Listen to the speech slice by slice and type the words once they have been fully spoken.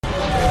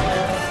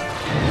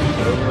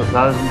Over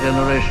 1,000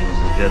 generations,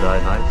 the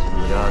Jedi Knights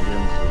and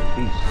Guardians of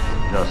Peace,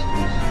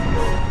 Justice, and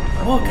Law.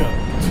 Welcome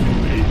to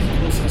a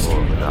people's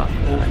history of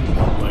the Old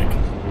Republic,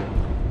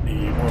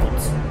 the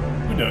world's,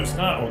 who knows,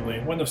 not only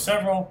one of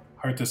several,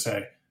 hard to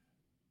say,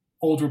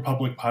 Old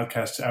Republic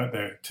podcasts out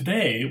there.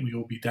 Today, we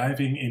will be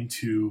diving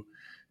into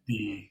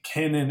the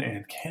canon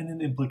and canon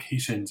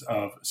implications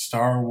of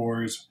Star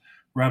Wars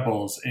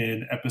Rebels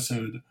in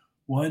episode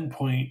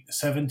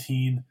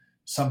 1.17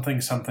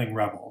 something something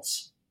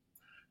Rebels.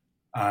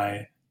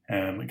 I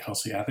am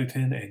Kelsey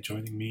Atherton, and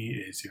joining me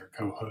is your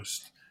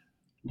co-host,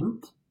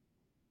 Luke.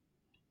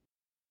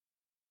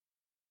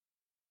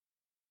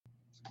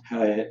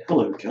 Hi,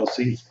 hello,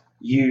 Kelsey.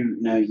 You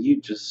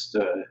just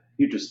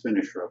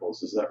finished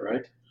Rebels, is that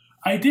right?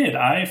 I did.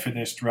 I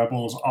finished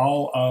Rebels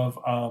all of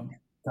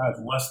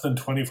less than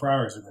 24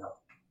 hours ago.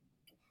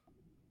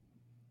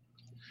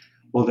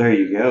 Well, there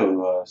you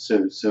go.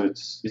 So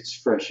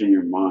it's fresh in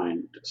your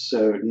mind.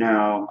 So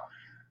now,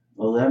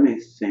 let me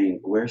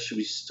think. Where should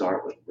we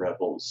start with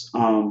Rebels?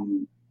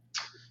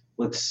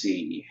 Let's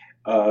see.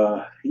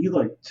 You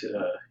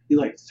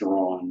liked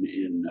Thrawn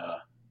in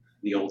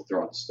the old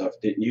Thrawn stuff,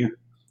 didn't you?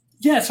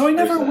 Yeah. So I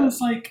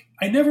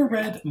never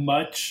read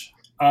much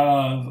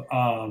of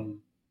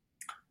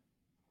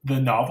the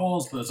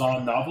novels, the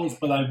Zahn novels,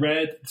 but I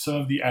read some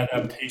of the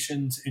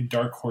adaptations in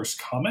Dark Horse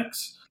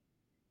Comics.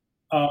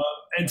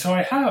 And so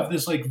I have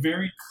this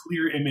very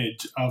clear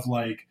image of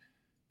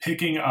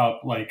picking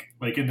up like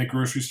in the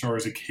grocery store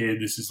as a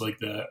kid. This is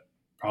the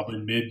probably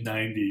mid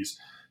 90s,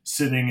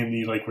 sitting in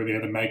the where they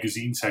had a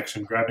magazine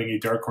section, grabbing a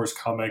Dark Horse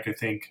comic. I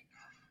think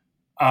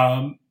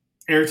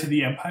Heir to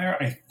the Empire.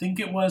 I think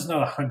it was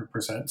not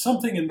 100%,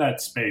 something in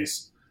that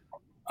space.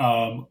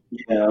 Yeah.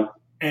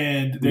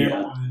 And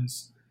there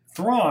was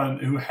Thrawn,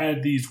 who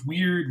had these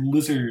weird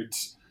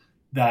lizards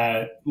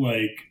that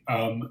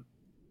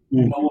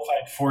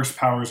nullified force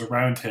powers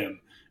around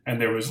him. And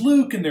there was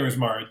Luke, and there was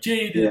Mara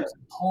Jade, and this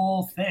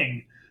whole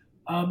thing.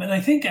 And I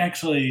think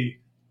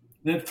actually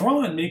that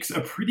Thrawn makes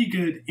a pretty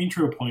good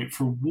intro point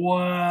for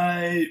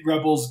what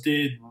Rebels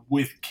did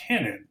with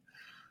canon.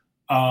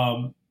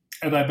 And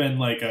I've been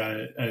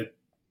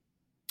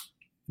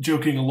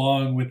joking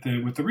along with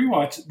the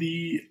rewatch.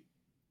 The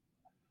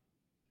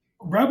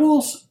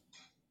Rebels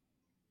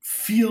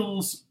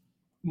feels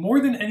more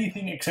than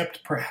anything,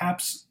 except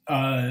perhaps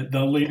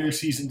the later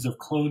seasons of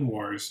Clone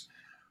Wars,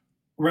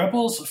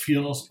 Rebels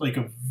feels like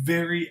a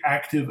very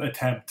active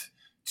attempt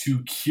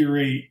to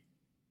curate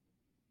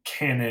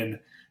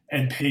canon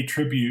and pay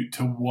tribute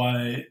to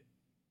what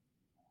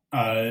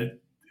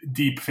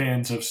deep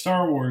fans of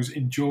Star Wars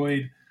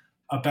enjoyed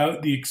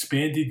about the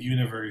expanded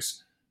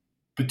universe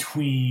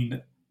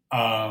between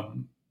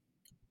Return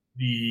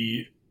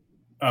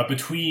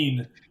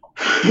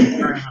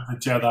of the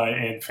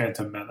Jedi and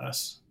Phantom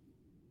Menace.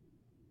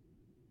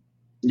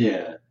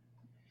 Yeah.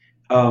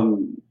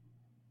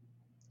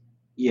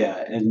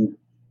 Yeah, and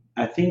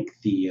I think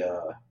the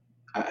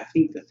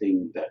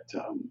thing that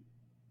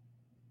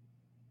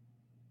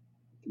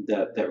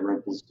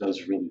Rebels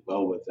does really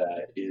well with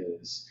that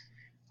is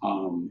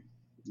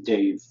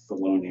Dave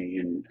Filoni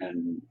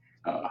and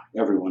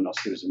everyone else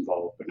who was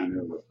involved. But I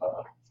know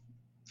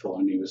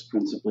Filoni was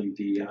principally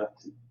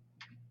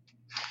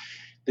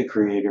the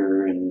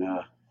creator and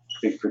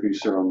big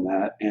producer on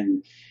that,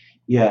 and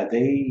yeah,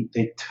 they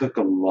took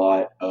a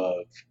lot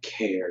of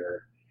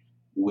care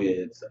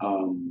with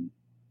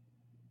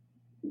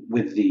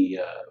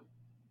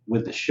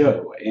the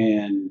show.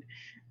 And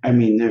I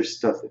mean, there's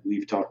stuff that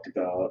we've talked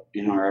about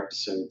in our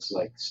episodes,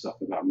 like stuff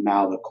about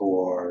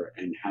Malachor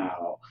and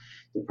how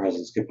the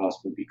presence could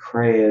possibly be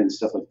Kreia and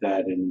stuff like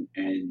that. And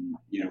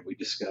we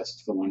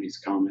discussed Filoni's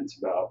comments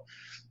about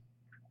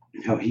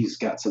how he's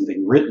got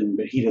something written,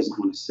 but he doesn't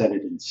want to set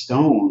it in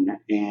stone.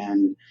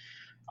 And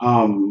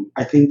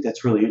I think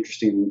that's really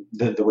interesting,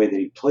 the way that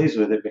he plays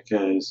with it,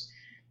 because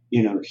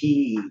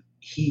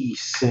he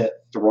set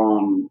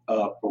Thrawn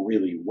up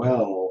really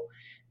well,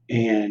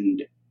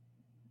 and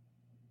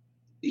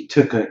he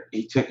took a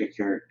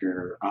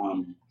character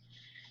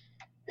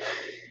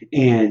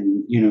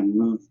and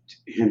moved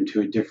him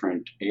to a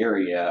different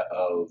area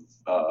of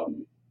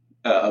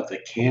the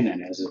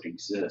canon as it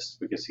exists,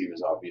 because he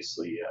was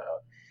obviously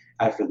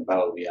after the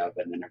Battle of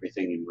Yavin, and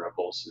everything in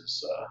Rebels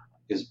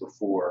is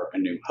before A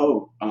New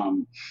Hope.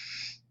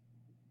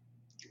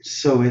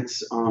 So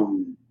it's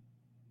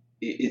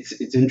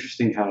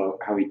interesting how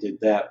he did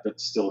that,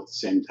 but still at the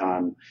same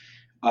time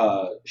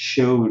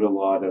showed a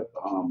lot of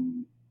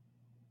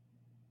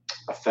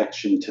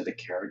affection to the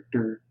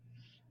character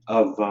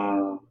of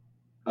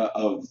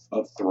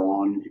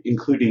Thrawn,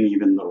 including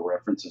even little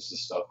references to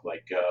stuff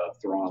like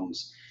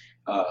Thrawn's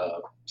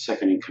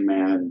second in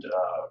command,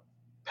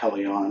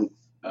 Pelion.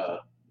 I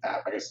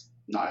guess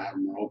not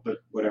admiral, but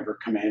whatever,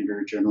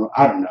 commander, general.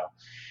 I don't know.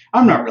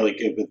 I'm not really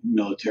good with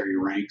military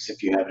ranks.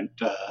 If you haven't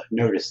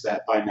noticed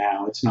that by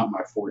now, it's not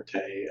my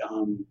forte.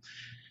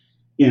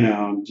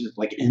 Just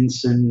like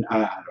ensign.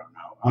 I don't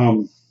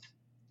know.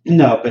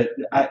 No, but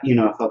I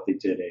thought they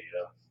did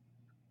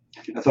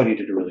I thought he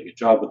did a really good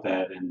job with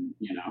that, and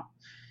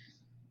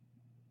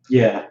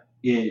Yeah,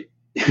 it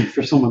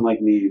for someone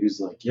like me who's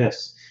like,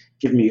 yes,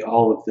 give me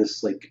all of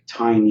this like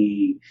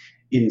tiny,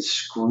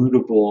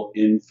 inscrutable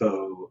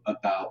info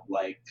about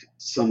like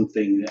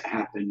something that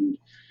happened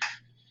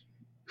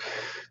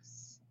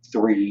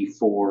 3,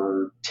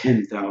 4,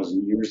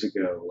 10,000 years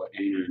ago,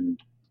 and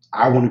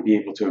I want to be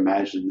able to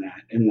imagine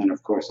that. And then,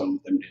 of course, I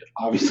want them to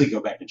obviously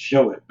go back and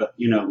show it. But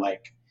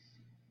like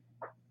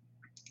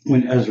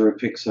when Ezra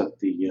picks up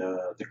the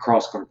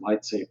crossguard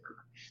lightsaber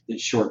that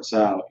shorts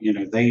out,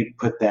 they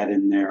put that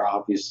in there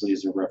obviously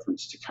as a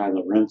reference to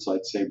Kylo Ren's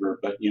lightsaber,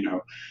 but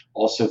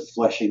also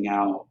fleshing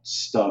out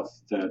stuff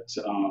that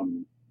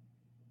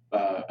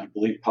I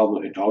believe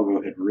Pablo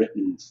Hidalgo had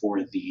written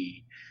for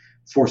the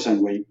Force,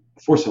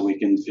 Force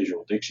Awakens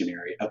visual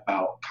dictionary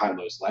about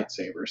Kylo's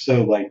lightsaber.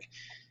 So like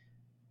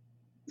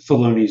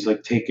Filoni's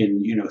like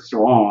taking,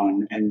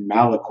 Thrawn and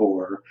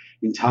Malachor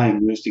and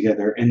tying those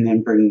together and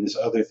then bringing this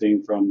other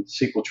thing from the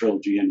sequel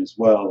trilogy in as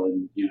well.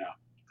 And,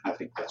 I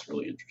think that's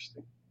really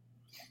interesting.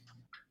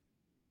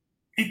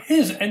 It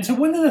is. And so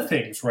one of the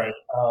things, right?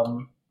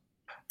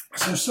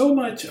 So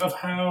much of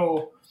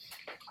how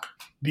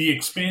the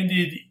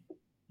expanded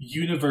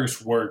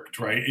universe worked,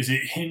 right, is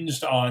it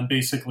hinged on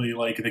basically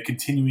like the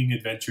continuing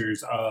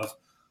adventures of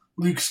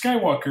Luke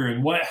Skywalker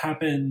and what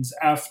happens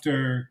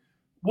after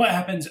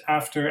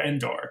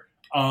Endor.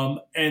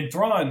 And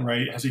Thrawn,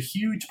 right, has a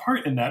huge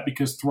part in that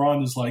because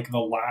Thrawn is like the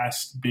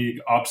last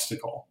big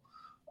obstacle,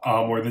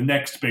 or the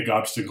next big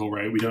obstacle,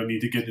 right? We don't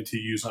need to get into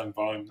Yuzong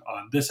Vong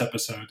on this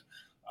episode.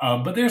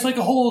 But there's like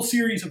a whole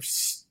series of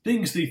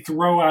things they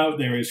throw out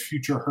there as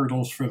future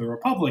hurdles for the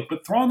Republic.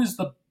 But Thrawn is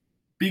the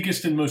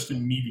biggest and most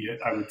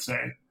immediate, I would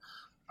say.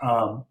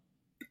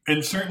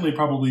 And certainly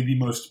probably the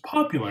most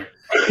popular.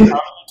 It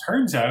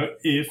turns out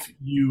if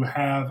you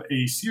have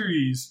a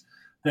series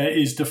that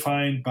is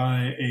defined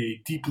by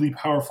a deeply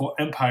powerful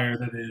empire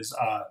that is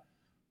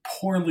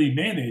poorly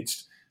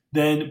managed,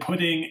 then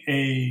putting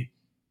a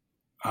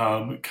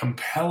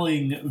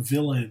compelling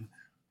villain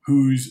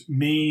whose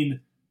main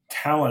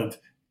talent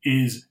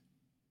is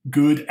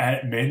good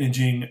at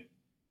managing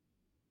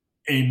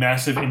a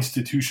massive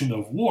institution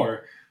of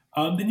war,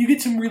 then you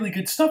get some really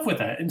good stuff with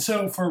that. And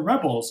so for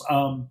Rebels,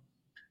 I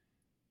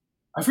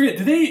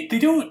forget, they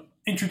don't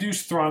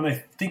introduce Thrawn,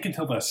 I think,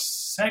 until the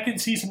second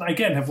season. I,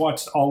 again, have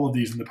watched all of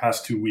these in the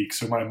past 2 weeks,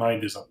 so my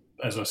mind is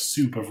as a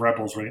soup of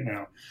Rebels right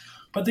now.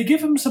 But they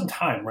give him some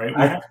time, right?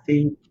 I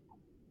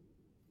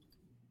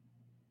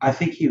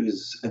think he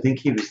was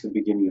the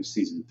beginning of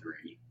season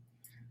 3.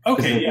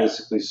 Okay, they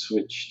basically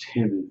switched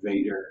him and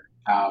Vader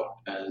out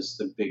as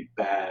the big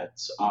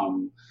bads.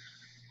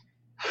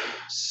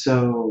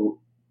 So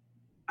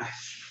I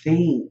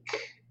think,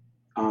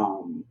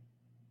 I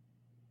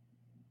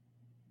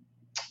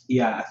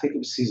think it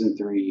was season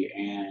 3,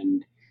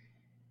 and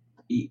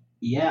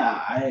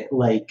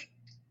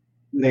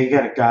they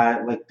got a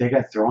guy, like they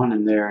got Thrawn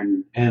in there,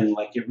 and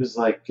like it was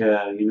like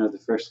the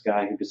first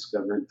guy who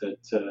discovered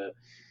that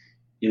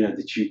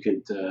that you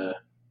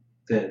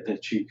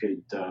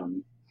could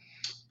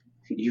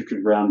you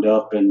could round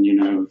up and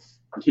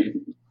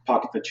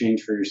pocket the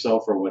change for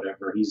yourself or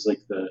whatever. He's like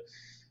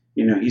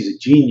he's a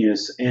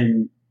genius,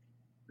 and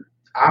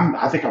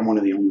I think I'm one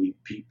of the only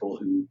people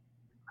who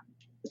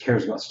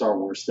cares about Star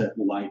Wars that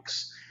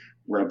likes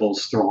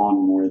Rebels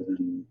Thrawn more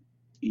than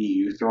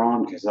EU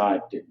Thrawn, because I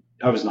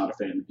was not a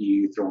fan of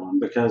EU Thrawn,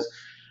 because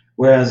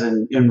whereas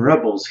in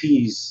Rebels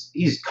he's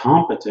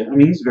competent. I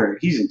mean,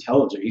 he's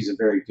intelligent. He's a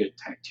very good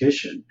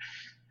tactician.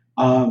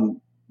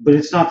 But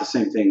it's not the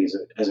same thing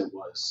as it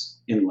was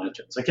in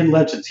Legends. Like in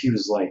Legends, he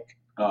was like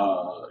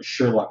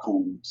Sherlock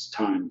Holmes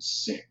times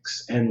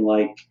 6, and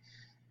like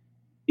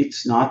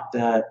it's not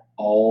that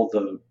all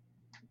the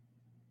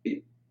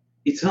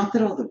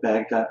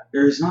bad guys,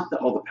 or it's not that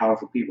all the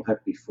powerful people have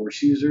to be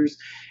Force users.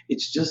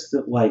 It's just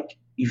that like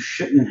you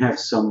shouldn't have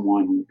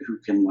someone who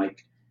can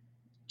like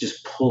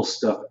just pull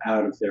stuff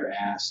out of their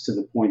ass to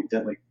the point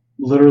that like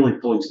literally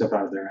pulling stuff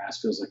out of their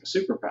ass feels like a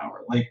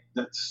superpower. Like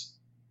that's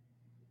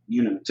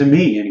to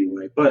me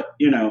anyway. But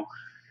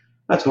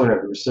that's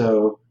whatever.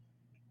 So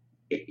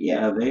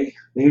yeah, they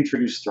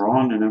introduced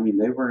Thrawn, and I mean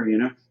they were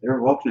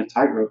walking a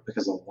tightrope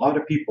because a lot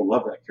of people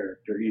love that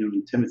character.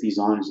 And Timothy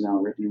Zahn has now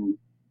written,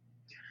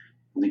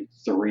 I think,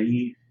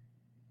 three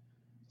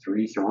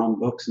Thrawn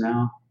books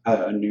now,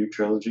 a new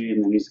trilogy,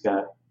 and then he's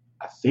got,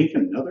 I think,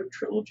 another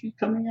trilogy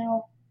coming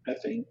out, I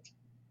think.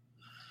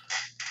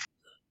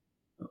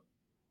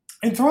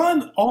 And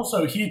Thrawn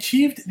also, he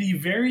achieved the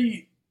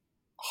very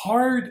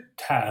hard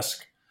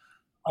task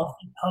of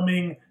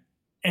becoming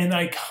an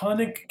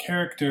iconic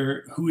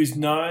character who is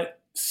not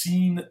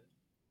seen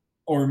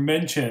or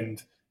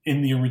mentioned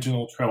in the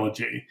original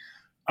trilogy.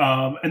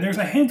 And there's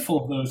a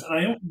handful of those, and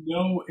I don't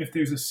know if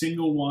there's a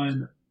single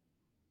one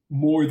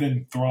more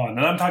than Thrawn.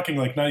 And I'm talking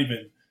like not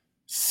even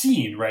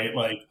seen, right?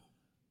 Like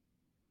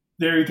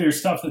there's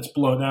stuff that's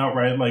blown out,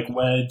 right? Like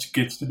Wedge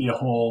gets to be a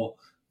whole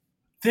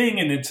thing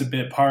and it's a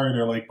bit part,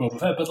 or like Boba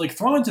Fett, but like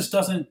Thrawn just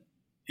doesn't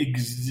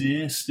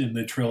exist in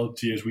the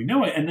trilogy as we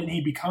know it. And then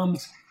he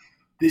becomes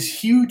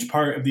this huge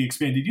part of the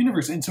expanded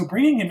universe. And so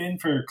bringing him in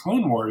for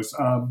Clone Wars,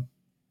 and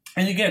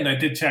again, I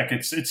did check,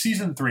 it's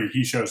season 3,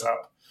 he shows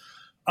up.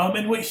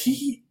 And what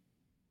he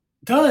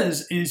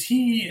does is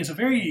he is a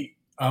very...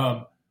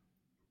 the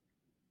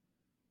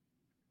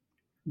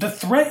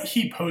threat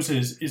he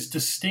poses is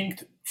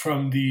distinct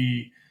from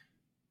the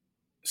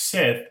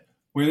Sith,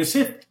 where the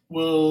Sith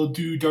will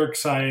do dark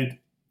side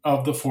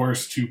of the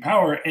Force to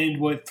power, and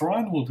what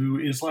Thrawn will do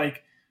is,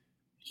 like,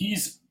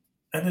 he's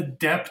an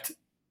adept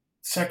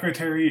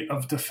Secretary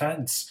of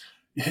Defense.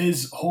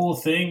 His whole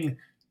thing,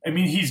 I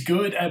mean, he's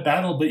good at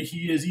battle, but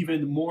he is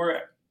even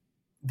more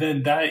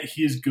than that.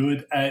 He is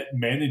good at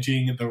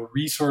managing the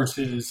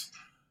resources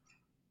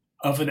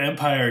of an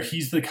empire.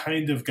 He's the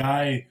kind of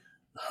guy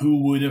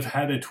who would have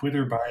had a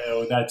Twitter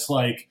bio that's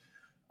like,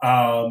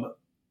 that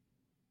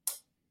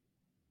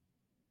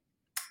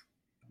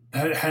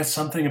has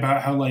something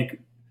about how,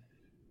 like,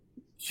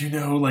 you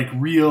know, like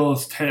real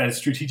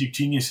strategic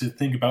geniuses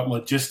think about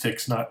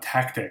logistics, not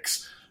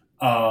tactics.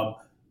 That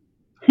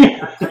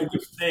kind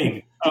of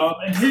thing.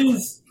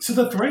 And so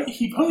the threat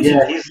he poses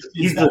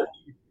is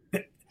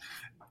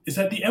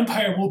that the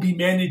Empire will be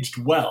managed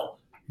well.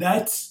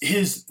 That's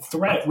his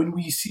threat. When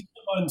we see him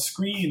on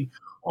screen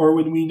or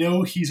when we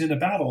know he's in a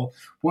battle,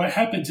 what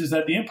happens is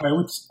that the Empire,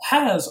 which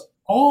has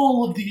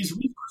all of these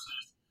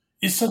resources,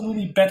 is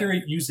suddenly better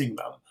at using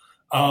them.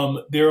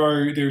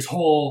 There's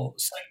whole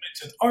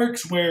segments and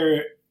arcs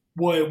where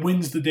what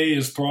wins the day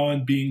is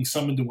Thrawn being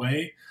summoned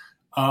away.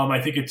 I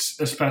think it's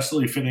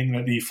especially fitting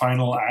that the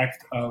final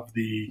act of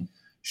the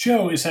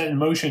show is set in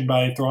motion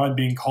by Thrawn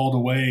being called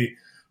away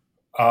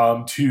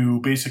to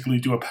basically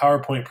do a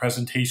PowerPoint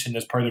presentation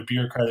as part of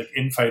bureaucratic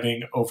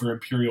infighting over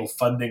Imperial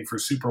funding for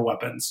super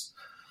weapons.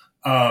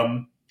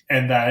 And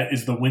that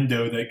is the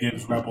window that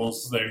gives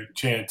rebels their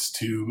chance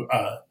to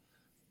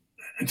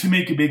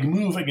make a big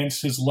move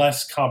against his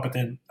less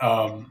competent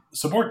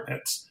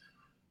subordinates.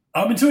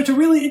 And so it's a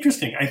really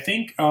interesting, I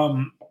think,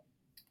 and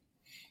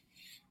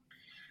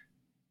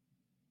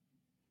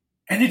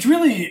it's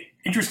really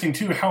interesting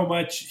too how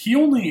much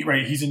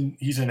he's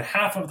in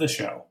half of the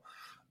show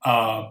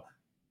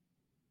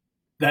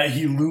that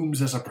he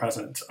looms as a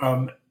presence.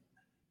 And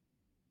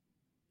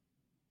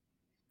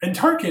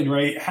Tarkin,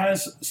 right,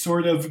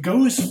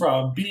 goes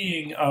from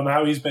being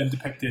how he's been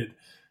depicted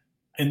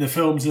in the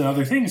films and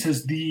other things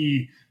as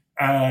he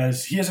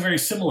has a very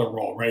similar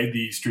role, right?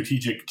 The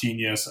strategic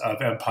genius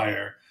of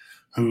Empire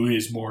who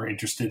is more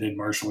interested in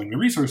marshaling the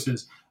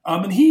resources.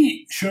 And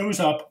he shows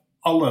up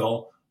a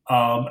little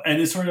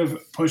and is sort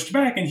of pushed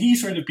back, and he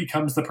sort of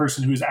becomes the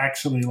person who is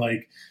actually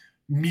like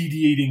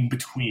mediating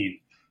between.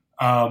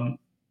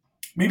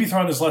 Maybe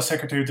Thrawn is less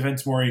Secretary of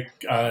Defense, more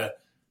a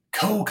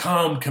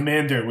co-com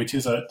commander, which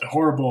is a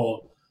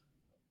horrible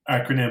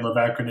acronym of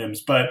acronyms,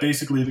 but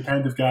basically the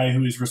kind of guy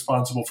who is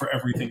responsible for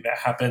everything that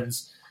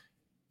happens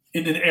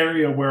in an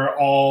area where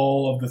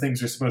all of the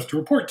things are supposed to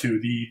report to,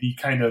 the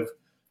kind of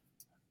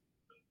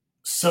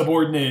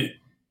the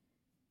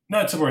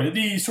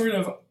sort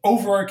of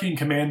overarching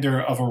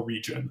commander of a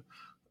region,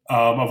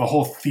 of a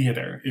whole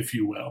theater, if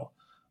you will.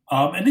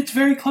 And it's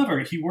very clever.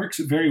 He works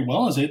very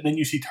well as it. And then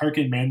you see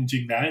Tarkin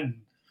managing that.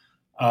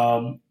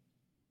 And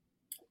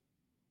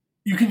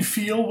you can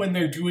feel when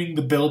they're doing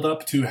the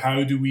build-up to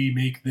how do we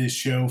make this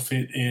show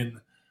fit in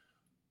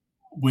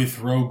with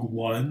Rogue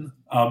One.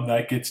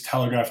 That gets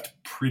telegraphed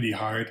pretty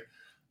hard.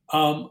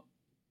 But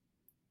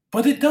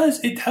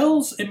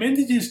it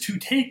manages to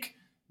take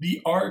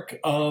the arc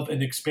of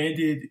an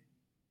expanded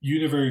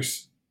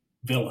universe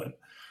villain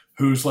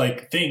whose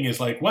thing is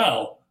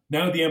well,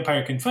 now the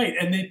Empire can fight.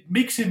 And it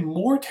makes him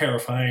more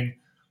terrifying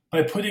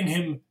by putting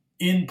him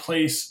in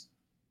place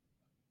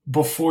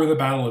before the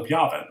Battle of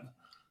Yavin.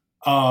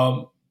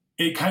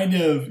 It kind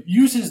of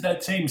uses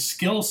that same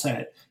skill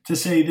set to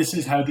say this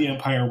is how the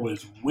Empire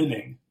was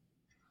winning,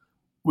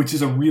 which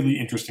is a really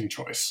interesting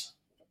choice.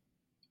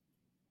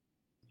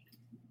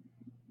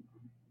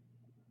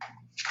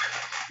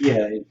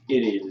 Yeah,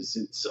 it is.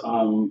 It's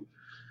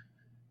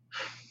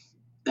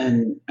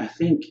and I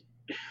think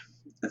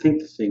the thing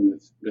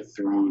with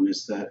Thrawn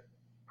is that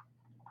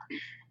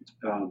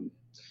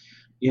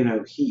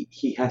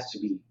he has to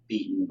be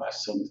beaten by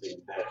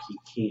something that he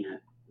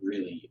can't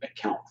really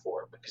account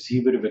for, because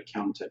he would have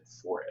accounted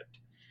for it.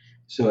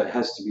 So it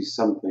has to be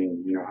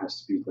something, it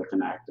has to be like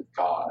an act of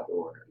God,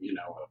 or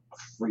a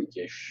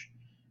freakish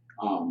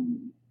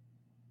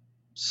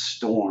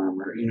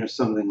storm, or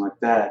something like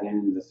that.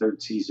 And in the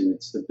third season,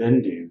 it's the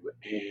Bendu,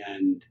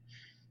 and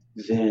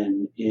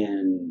then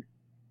in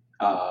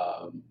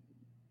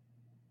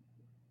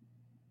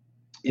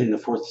the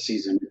fourth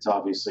season, it's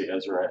obviously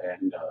Ezra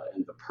and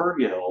the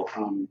Purrgil,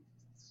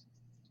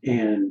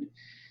 and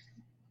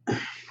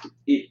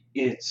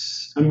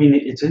it's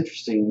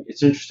interesting.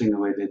 It's interesting the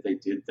way that they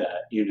did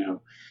that.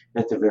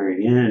 At the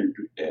very end,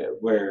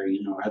 where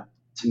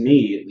to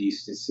me at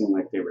least, it seemed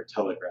like they were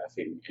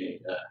telegraphing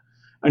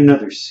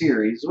another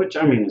series, which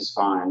is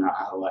fine.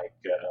 I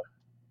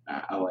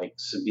like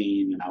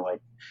Sabine, and I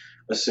like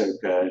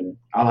Ahsoka, and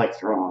I like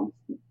Thrawn.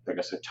 I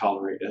guess I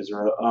tolerate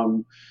Ezra.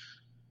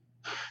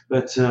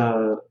 But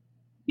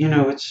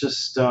it's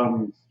just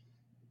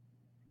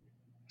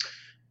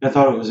I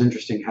thought it was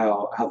interesting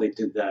how they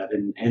did that,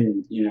 and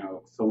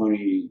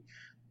Filoni,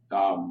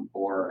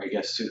 or I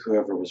guess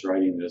whoever was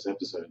writing those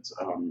episodes,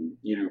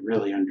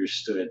 really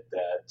understood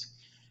that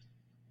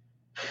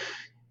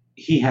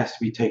he has to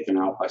be taken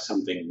out by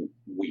something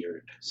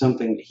weird,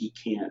 something that he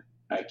can't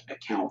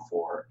account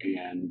for,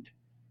 and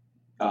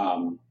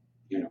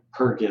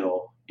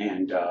Pergil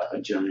and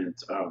a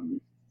giant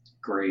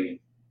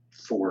gray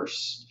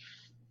force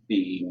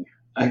being,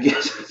 I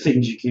guess,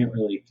 things you can't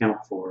really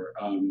account for.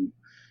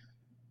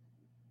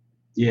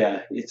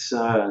 Yeah, it's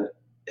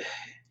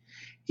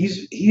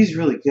he's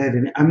really good,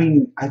 and I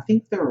mean, I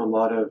think there are a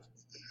lot of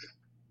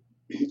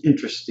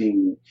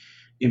interesting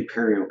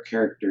Imperial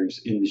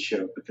characters in the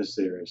show because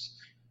there's,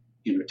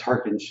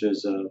 Tarkin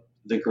shows up,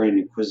 the Grand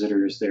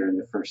Inquisitor is there in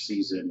the first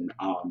season,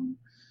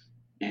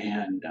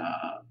 and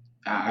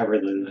I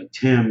really liked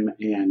him,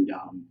 and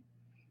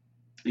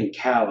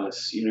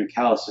Callus.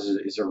 Callus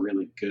is a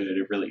really good,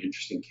 a really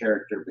interesting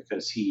character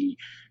because he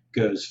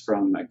goes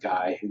from a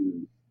guy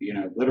who,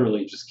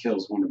 literally just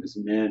kills one of his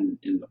men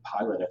in the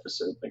pilot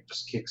episode, like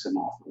just kicks him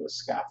off of a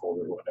scaffold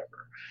or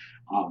whatever,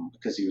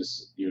 because he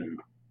was,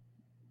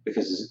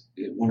 because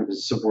one of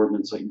his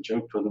subordinates like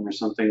joked with him or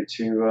something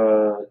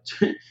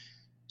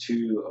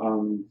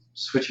to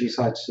switching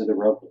sides to the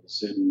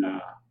rebels in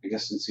I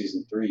guess in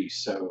season 3.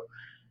 So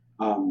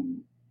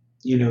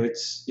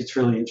it's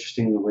really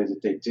interesting the way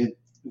that they did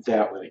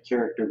that with a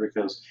character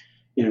because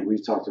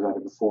we've talked about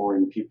it before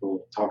and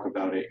people talk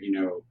about it.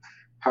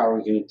 How are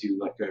we going to do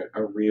like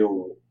a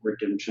real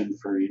redemption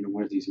for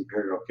one of these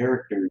Imperial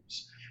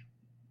characters,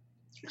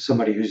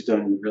 somebody who's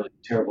done really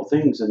terrible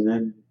things, and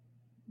then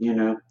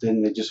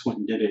they just went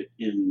and did it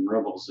in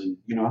Rebels, and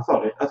I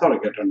thought it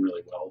got done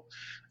really well,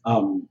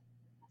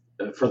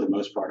 for the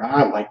most part.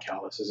 I like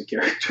Callus as a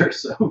character,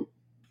 so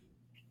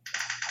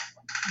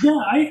Yeah,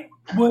 I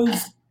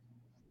was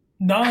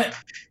not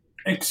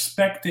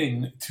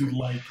expecting to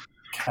like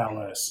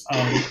Callus.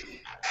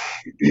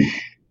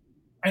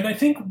 And I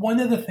think one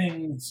of the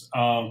things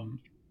that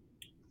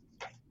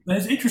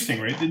is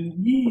interesting, right?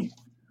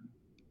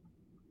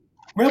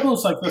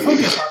 Rebels, like the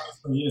focus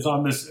obviously is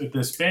on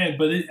this band,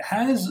 but it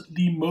has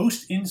the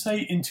most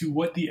insight into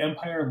what the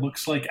Empire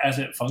looks like as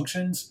it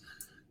functions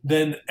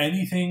than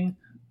anything,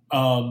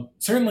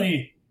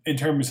 certainly in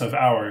terms of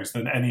hours,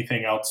 than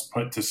anything else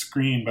put to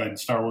screen by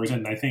Star Wars,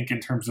 and I think in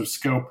terms of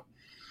scope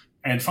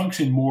and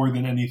function more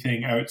than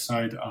anything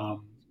outside A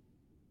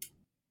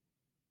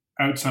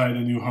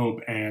New Hope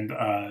and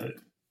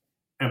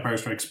Empire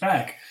Strikes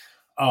Back,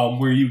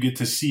 where you get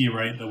to see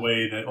right the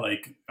way that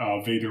like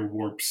Vader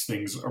warps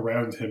things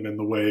around him, and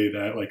the way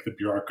that like the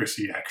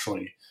bureaucracy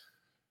actually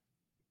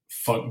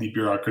the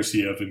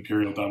bureaucracy of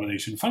Imperial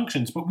domination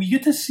functions. But we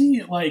get to see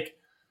a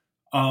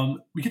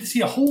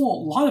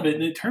whole lot of it,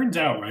 and it turns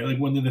out right like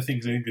one of the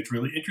things I think that's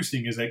really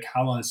interesting is that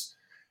Callus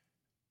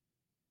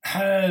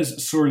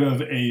has sort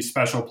of a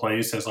special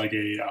place as like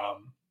a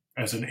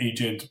as an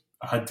agent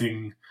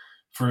hunting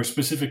for a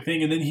specific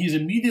thing, and then he's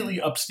immediately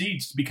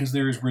upstaged because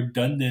there is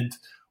redundant,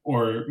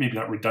 or maybe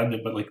not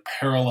redundant, but like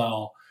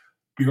parallel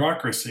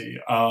bureaucracy.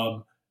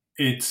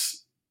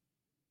 It's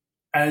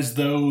as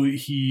though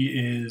he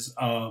is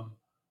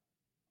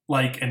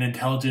like an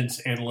intelligence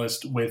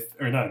analyst with,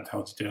 or not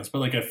intelligence analyst, but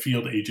like a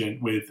field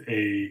agent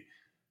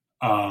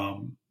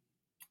um,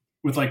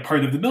 with like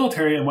part of the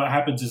military. And what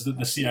happens is that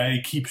the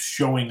CIA keeps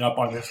showing up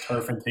on his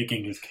turf and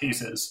taking his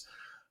cases.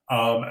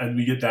 And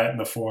we get that in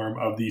the form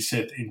of the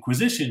Sith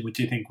Inquisition, which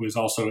I think was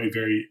also a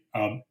very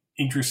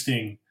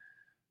interesting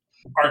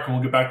arc, and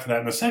we'll get back to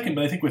that in a second.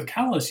 But I think with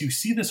Callus, you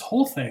see this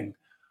whole thing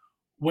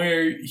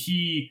where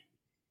he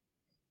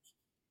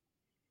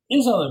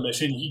is on a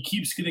mission, he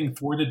keeps getting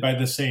thwarted by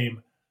the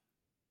same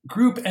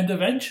group, and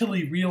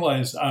eventually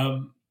realize,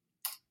 the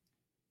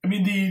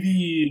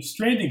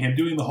stranding him,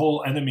 doing the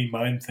whole enemy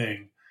mine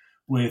thing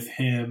with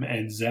him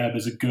and Zeb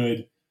is a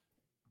good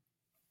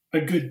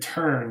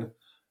turn.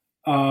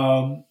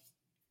 And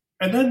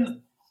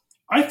then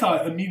I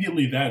thought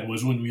immediately then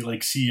was when we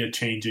like see a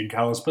change in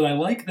Callus, but I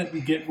like that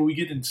what we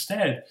get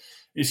instead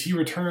is he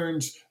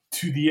returns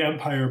to the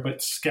Empire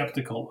but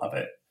skeptical of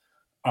it.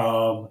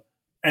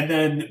 And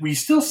then we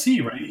still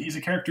see, right, he's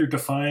a character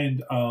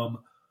defined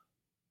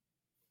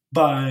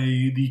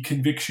by the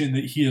conviction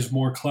that he is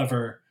more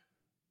clever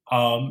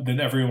than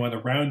everyone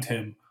around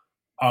him,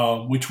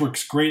 which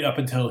works great up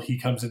until he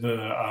comes into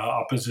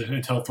opposition,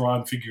 until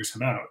Thrawn figures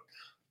him out.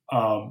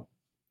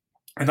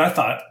 And I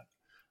thought,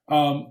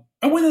 and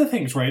one of the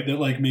things, right, that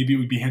like maybe it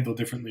would be handled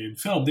differently in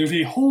film, there's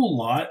a whole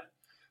lot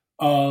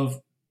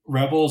of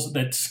Rebels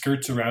that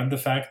skirts around the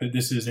fact that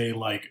this is a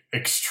like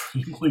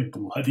extremely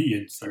bloody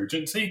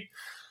insurgency.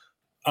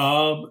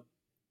 And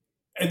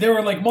there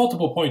are like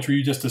multiple points where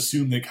you just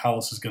assume that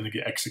Callus is going to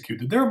get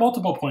executed. There are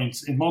multiple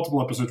points in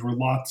multiple episodes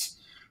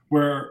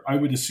where I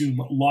would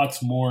assume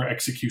lots more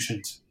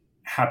executions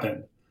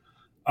happen.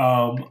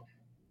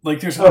 Like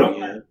there's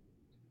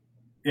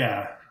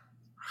yeah.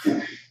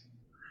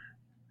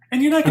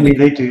 And you're not I going mean to.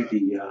 they do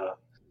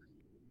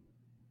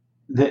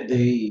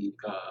they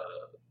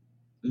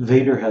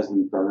Vader has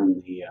them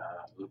burn the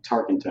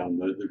Tarkentown,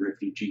 the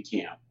refugee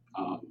camp,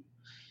 um,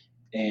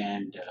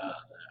 and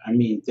I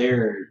mean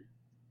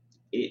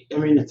I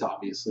mean, it's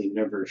obviously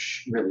never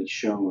really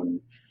shown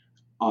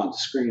on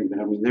screen, but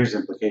I mean, there's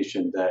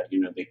implication that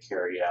they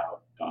carry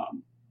out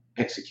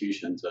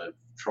executions of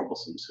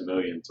troublesome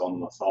civilians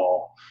on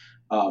Lothal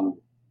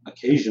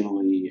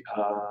occasionally,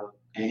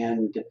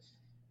 and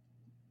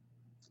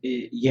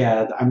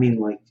yeah, I mean,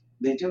 like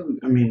they do.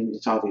 I mean,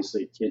 it's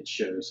obviously a kids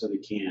show, so they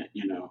can't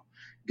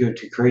go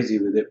too crazy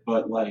with it,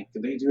 but like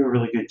they do a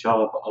really good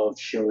job of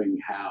showing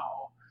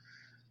how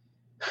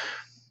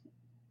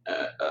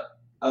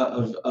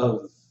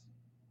of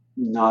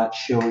not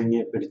showing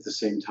it, but at the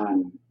same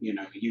time, you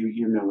know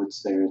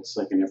it's there. It's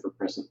like an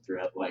ever-present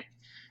threat. Like,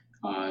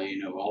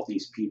 all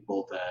these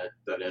people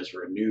that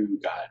Ezra knew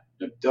got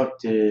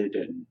abducted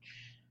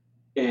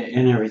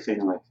and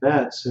everything like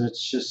that. So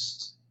it's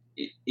just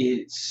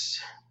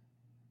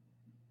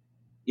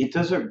it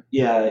doesn't.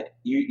 Yeah,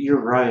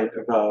 you're right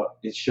about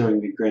it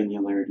showing the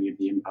granularity of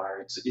the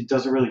Empire. It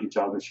does a really good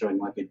job of showing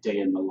like a day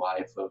in the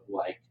life of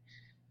like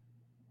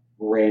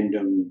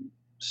random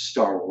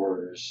Star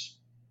Wars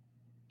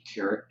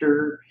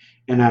character.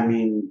 And I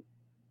mean,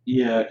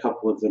 yeah, a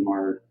couple of them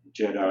are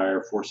Jedi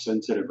or Force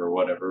sensitive or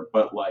whatever,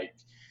 but like,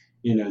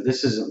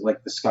 this isn't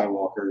like the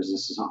Skywalkers.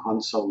 This isn't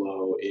Han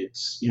Solo.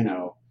 It's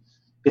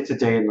a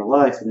day in the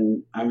life,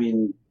 and I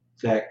mean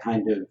that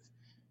kind of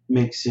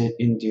makes it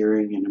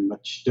endearing in a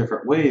much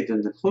different way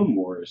than the Clone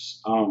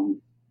Wars,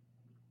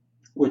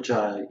 which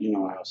I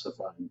also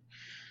find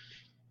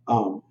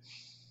um,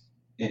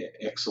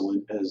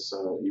 excellent, as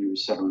we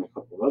said on a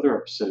couple of other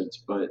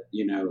episodes. But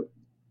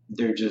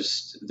they're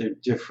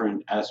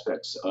different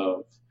aspects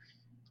of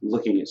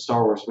looking at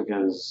Star Wars,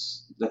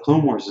 because the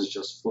Clone Wars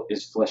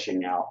is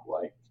fleshing out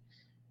like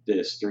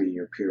this 3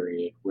 year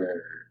period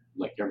where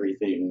like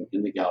everything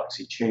in the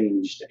galaxy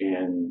changed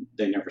and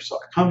they never saw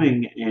it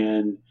coming,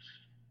 and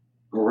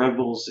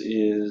Rebels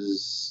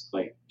is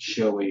like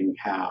showing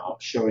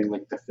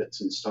like the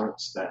fits and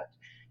starts that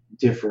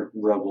different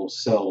rebel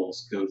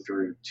cells go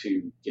through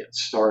to get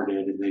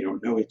started, and they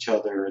don't know each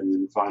other, and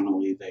then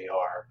finally they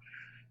are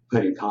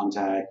put in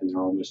contact and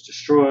they're almost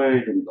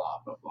destroyed, and blah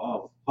blah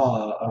blah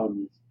blah.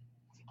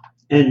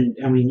 And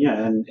I mean,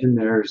 yeah, and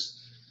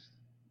there's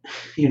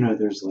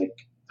like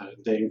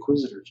the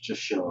Inquisitors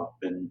just show up,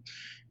 and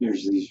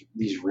there's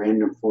these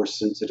random Force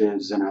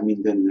sensitives, and I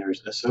mean, then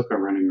there's Ahsoka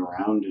running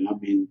around, and I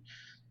mean,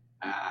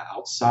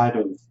 outside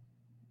of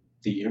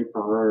the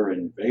Emperor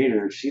and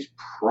Vader, she's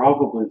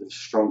probably the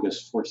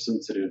strongest Force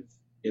sensitive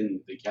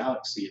in the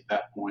galaxy at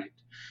that point.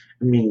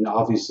 I mean,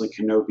 obviously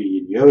Kenobi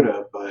and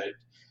Yoda, but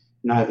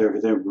neither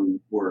of them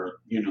were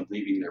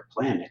leaving their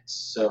planets,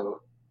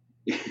 so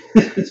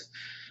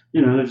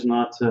there's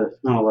not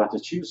a lot to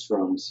choose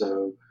from.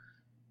 So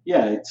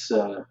yeah,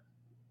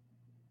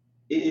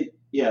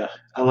 yeah,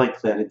 I like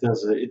that. It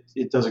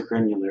does a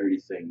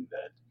granularity thing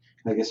that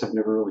I guess I've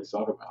never really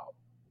thought about.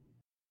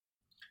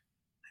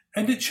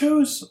 And it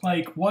shows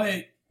like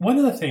what one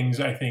of the things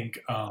I think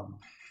probably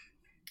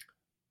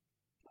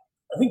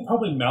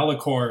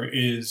Malachor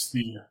is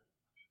the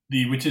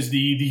which is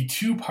the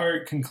 2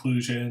 part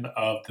conclusion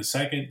of the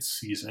second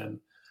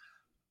season,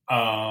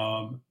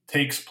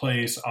 takes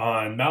place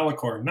on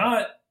Malachor,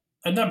 not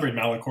a numbered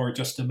Malachor,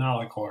 just a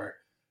Malachor.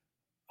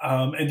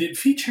 And it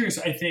features,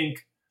 I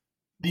think,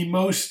 the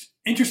most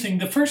interesting.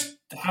 The first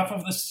half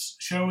of this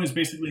show is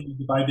basically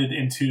divided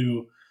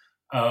into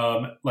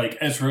like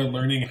Ezra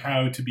learning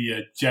how to be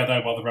a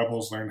Jedi while the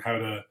rebels learn how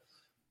to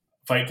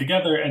fight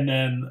together, and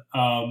then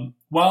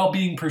while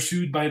being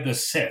pursued by the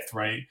Sith,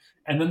 right?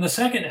 And then the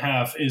second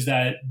half is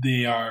that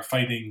they are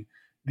fighting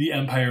the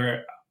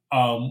Empire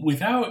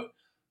without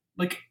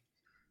like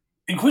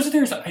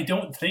Inquisitors. I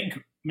don't think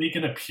make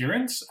an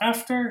appearance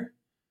after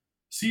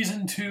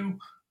season 2.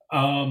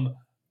 Um,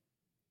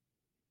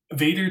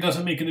 Vader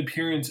doesn't make an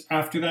appearance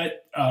after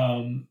that.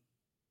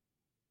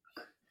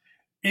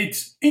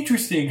 It's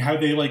interesting how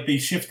they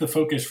shift the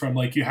focus from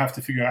like you have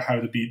to figure out how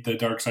to beat the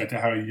dark side to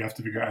how you have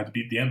to figure out how to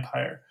beat the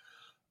Empire.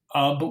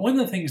 But one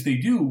of the things they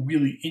do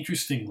really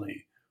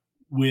interestingly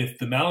with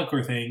the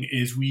Malachor thing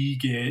is we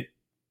get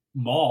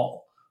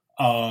Maul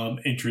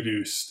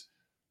introduced,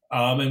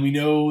 and we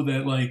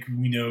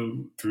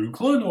know through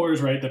Clone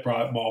Wars, right, that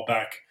brought Maul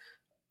back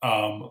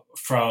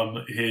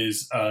from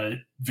his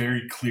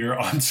very clear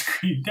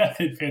on-screen death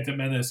in Phantom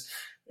Menace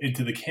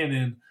into the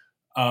canon.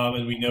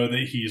 And we know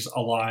that he's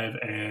alive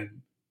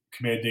and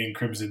commanding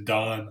Crimson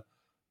Dawn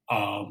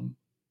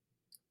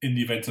in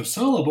the events of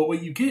Solo. But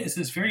what you get is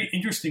this very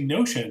interesting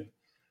notion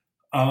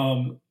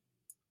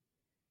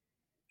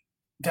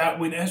that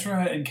when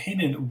Ezra and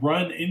Kanan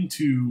run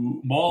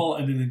into Maul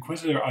and an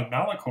Inquisitor on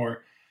Malachor,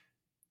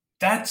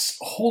 that's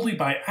wholly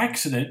by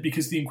accident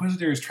because the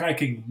Inquisitor is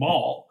tracking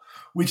Maul,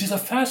 which is a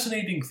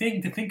fascinating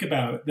thing to think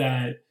about.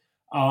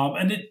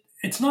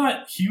 It's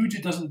not huge.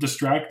 It doesn't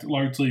distract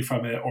largely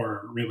from it,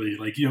 or really,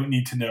 like, you don't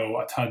need to know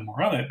a ton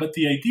more on it. But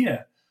the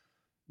idea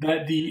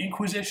that the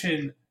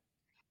Inquisition,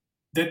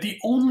 that the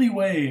only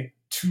way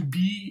to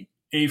be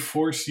a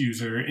Force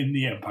user in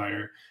the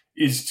Empire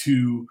is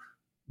to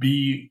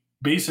be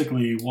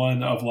basically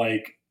one of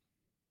like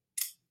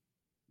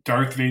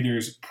Darth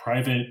Vader's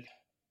private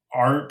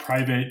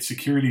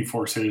security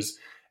forces,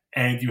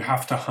 and you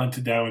have to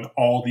hunt down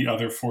all the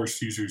other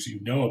Force users you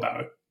know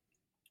about.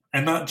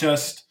 And not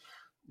just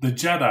the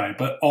Jedi,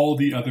 but all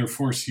the other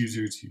Force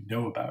users you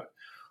know about,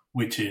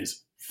 which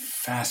is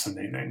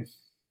fascinating.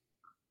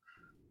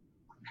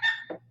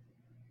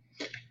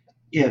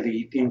 Yeah,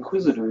 the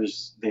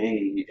Inquisitors,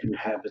 they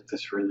inhabit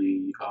this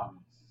really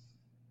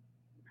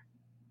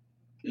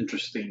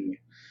interesting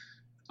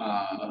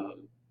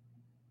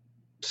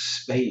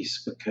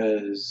space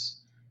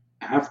because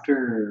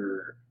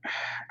after,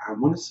 I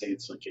want to say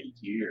it's like a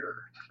year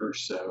or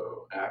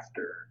so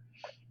after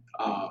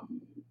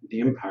the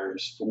Empire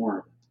is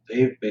formed,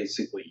 they've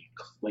basically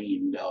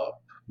cleaned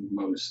up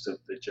most of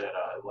the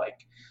Jedi.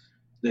 Like,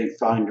 they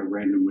find a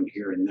random one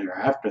here and there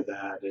after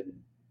that,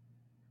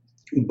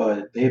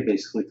 but they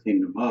basically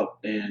cleaned them up.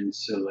 And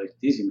so, like,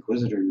 these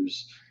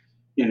Inquisitors,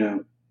 you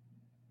know,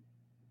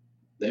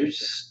 they're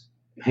just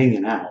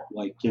hanging out,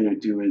 like,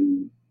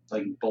 doing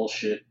like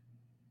bullshit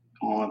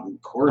on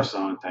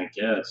Coruscant, I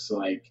guess.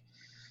 Like,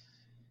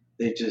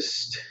 they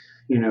just,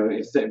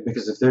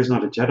 because if there's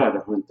not a Jedi to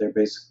hunt, they're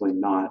basically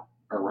not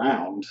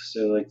around.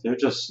 So, like, they're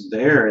just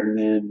there. And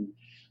then,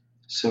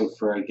 so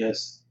for, I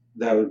guess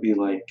that would be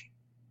like,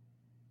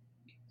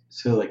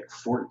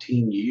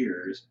 14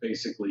 years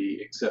basically,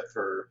 except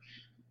for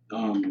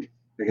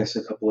I guess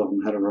a couple of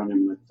them had a run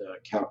in with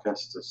Cal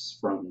Kestis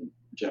from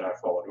Jedi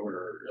Fallen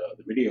Order,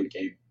 the video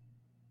game.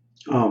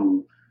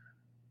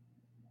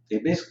 They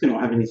basically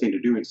don't have anything to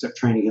do except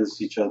train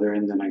against each other,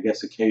 and then I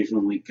guess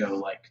occasionally go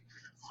like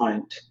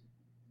hunt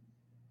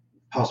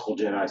possible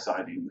Jedi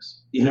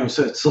sightings.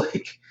 So it's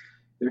like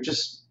they're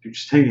just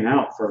hanging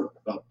out for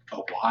a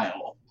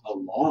while, a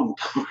long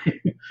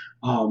time,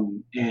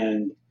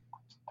 and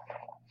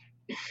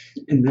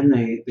then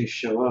they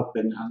show up,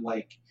 and I'm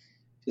like,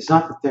 it's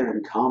not that they're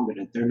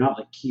incompetent. They're not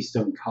like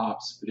Keystone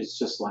Cops, but it's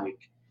just like,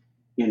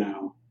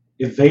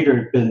 if Vader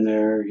had been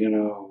there,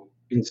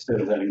 instead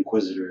of that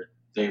Inquisitor,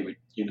 they would,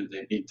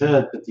 they'd be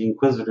dead. But the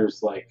Inquisitor's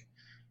like,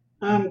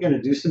 I'm going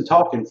to do some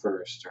talking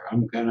first, or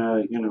I'm going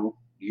to,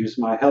 use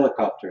my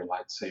helicopter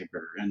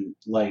lightsaber. And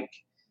like,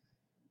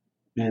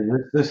 man,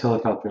 this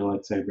helicopter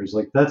lightsaber is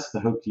like, that's the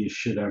hokiest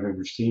shit I've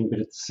ever seen. But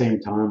at the same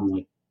time,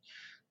 like,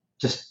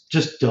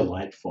 just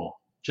delightful.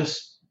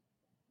 Just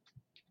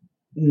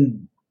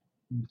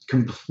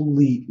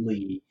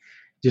completely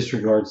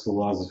disregards the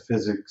laws of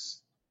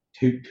physics.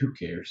 Who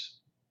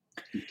cares?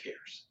 Who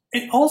cares?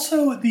 And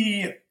also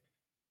the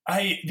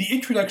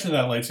introduction of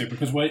that lightsaber,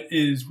 because what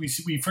is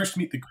we first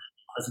meet the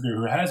Inquisitor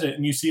who has it,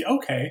 and you see,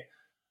 okay,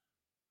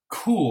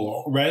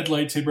 cool, red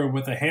lightsaber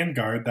with a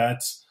handguard.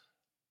 That's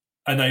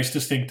a nice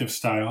distinctive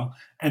style.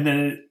 And then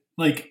it,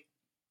 like,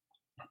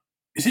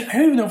 I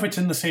don't even know if it's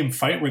in the same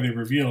fight where they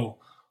reveal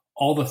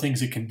all the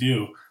things it can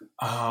do.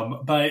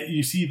 But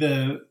you see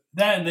that,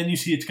 and then you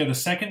see it's got a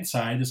second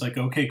side. It's like,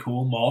 okay,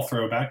 cool, Maul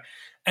throwback.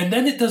 And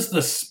then it does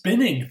the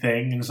spinning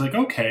thing, and it's like,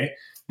 okay,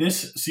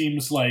 this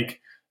seems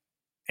like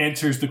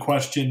answers the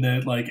question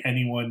that like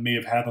anyone may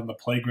have had on the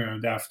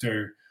playground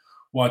after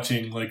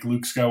watching like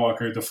Luke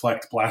Skywalker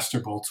deflect blaster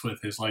bolts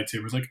with his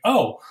lightsaber. It's like,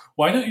 oh,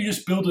 why don't you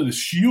just build a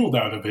shield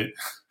out of it?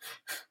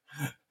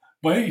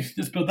 Why don't you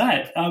just build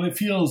that? It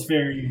feels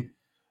very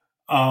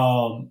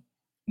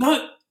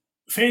not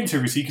fan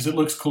servicey because it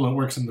looks cool and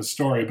works in the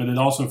story, but it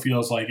also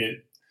feels like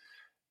it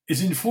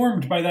is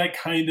informed by that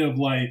kind of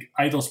like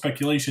idle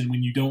speculation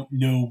when you don't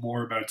know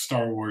more about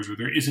Star Wars, or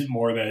there isn't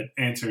more that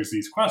answers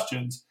these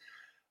questions.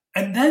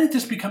 And then it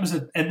just becomes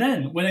and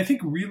then what I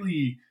think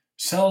really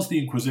sells the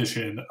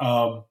Inquisition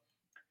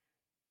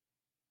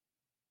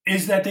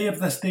is that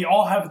they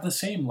all have the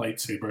same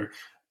lightsaber.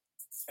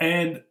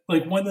 And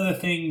like one of the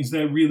things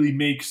that really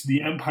makes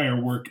the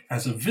Empire work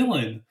as a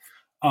villain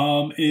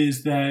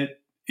is the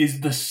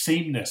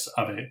sameness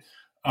of it.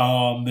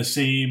 The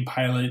same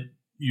pilot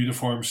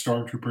uniform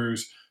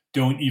stormtroopers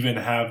don't even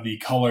have the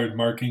colored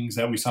markings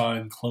that we saw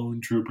in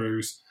clone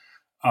troopers.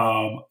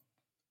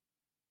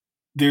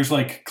 There's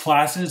like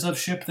classes of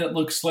ship that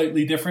look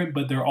slightly different,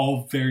 but they're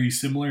all very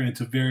similar. And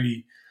it's a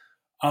very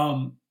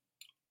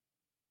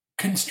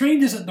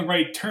constrained isn't the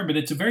right term, but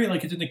it's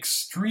an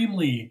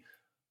extremely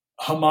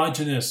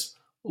homogenous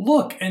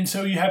look. And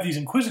so you have these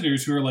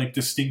Inquisitors who are like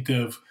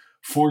distinctive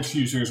Force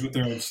users with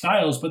their own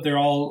styles, but they're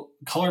all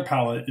color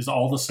palette is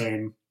all the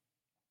same,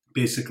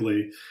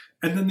 basically.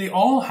 And then they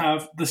all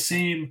have the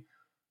same,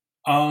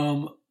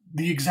 the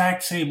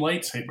exact same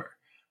lightsaber,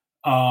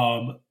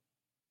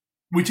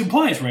 which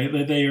implies, right,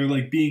 that they are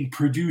like being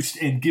produced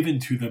and given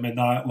to them, and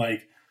not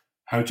like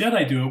how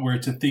Jedi do it, where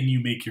it's a thing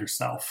you make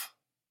yourself.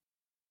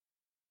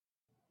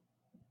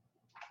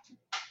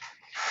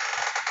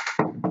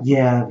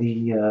 Yeah,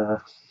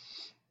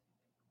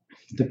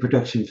 the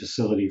production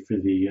facility for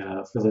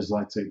those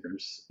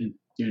lightsabers,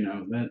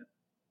 that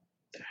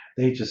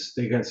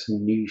they got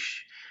some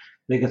niche.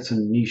 They got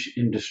some niche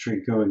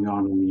industry going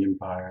on in the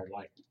Empire.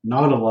 Like,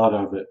 not a lot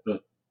of it,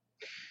 but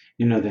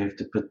they have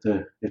to put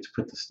the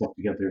stuff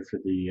together for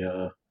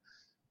the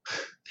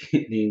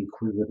the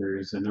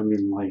Inquisitors, and I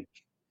mean, like,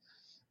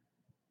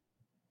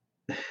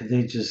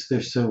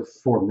 they're so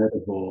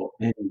formidable,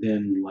 and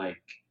then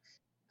like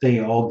they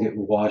all get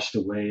washed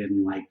away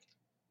in like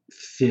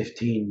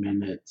 15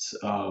 minutes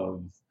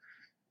of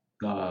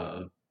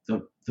uh,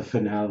 the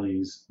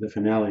finale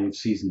of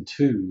season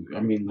two.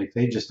 I mean, like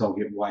they just all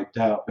get wiped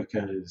out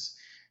because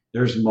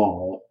there's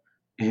Maul,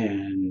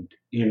 and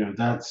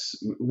that's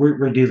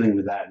we're dealing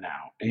with that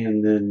now.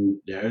 And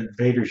then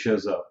Vader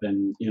shows up,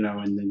 and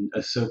and then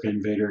Ahsoka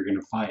and Vader are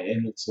gonna fight,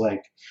 and it's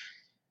like,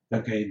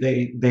 okay,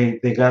 they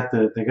got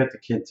the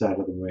kids out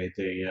of the way.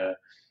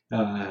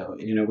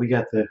 We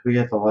got the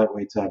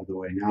lightweights out of the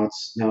way. Now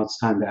it's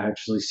time to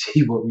actually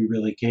see what we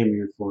really came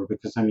here for.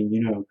 Because I mean,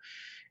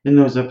 in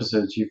those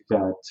episodes, you've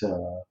got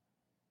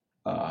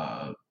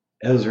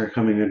Ezra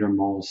coming under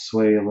Maul's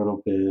sway a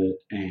little bit,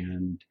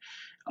 and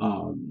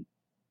um,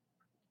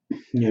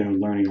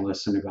 learning a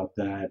lesson about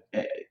that.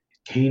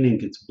 Kanan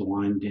gets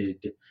blinded.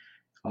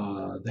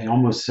 They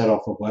almost set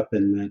off a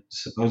weapon that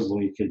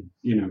supposedly could,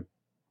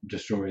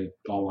 destroy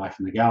all life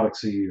in the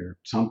galaxy or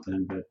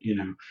something. But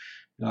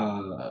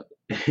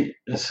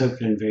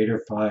Ahsoka and Vader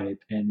fight,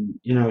 and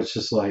it's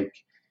just like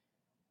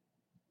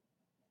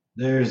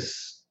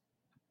there's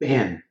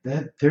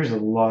there's a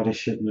lot of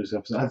shit in those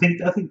episodes. I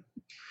think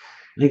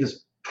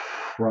it's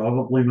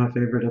probably my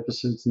favorite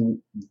episodes, and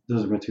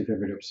those are my two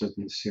favorite episodes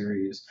in the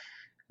series.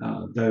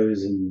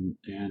 Those and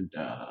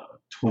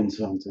Twin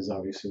Sons is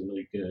obviously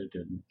really good,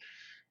 and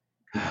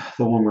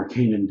the one where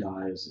Kanan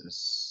dies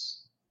is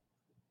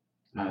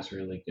that's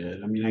really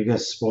good. I mean, I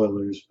guess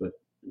spoilers, but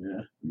yeah,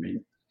 I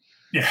mean,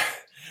 Yeah.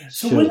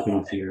 So show's been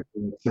off the air for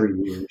like 3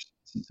 years.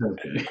 It's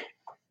okay.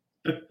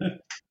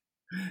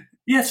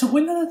 Yeah, so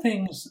one of the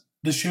things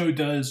the show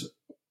does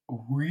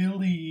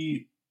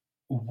really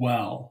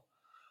well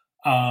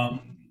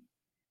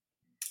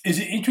is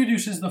it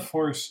introduces the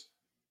Force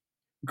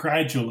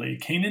gradually.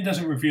 Kanan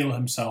doesn't reveal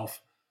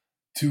himself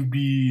to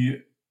be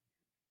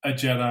a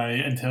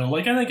Jedi until,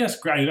 like, and I guess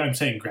I'm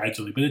saying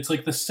gradually, but it's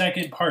like the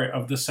second part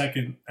of the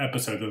second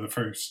episode of the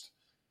first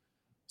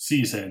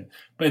season.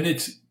 But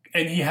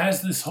and he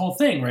has this whole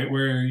thing, right,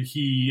 where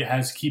he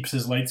keeps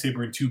his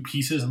lightsaber in two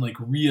pieces and like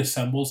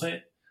reassembles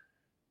it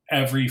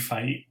every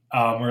fight,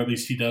 or at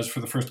least he does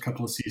for the first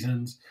couple of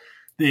seasons.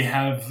 They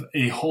have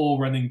a whole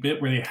running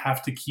bit where they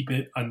have to keep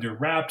it under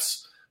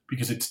wraps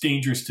because it's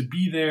dangerous to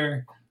be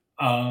there.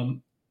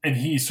 And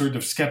he's sort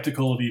of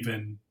skeptical of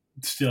even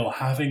still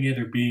having it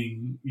or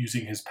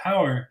using his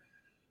power.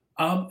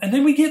 And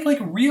then we get like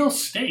real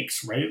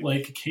stakes, right?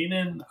 Like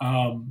Kanan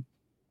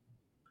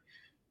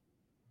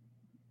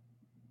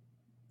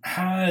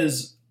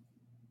has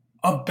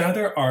a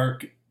better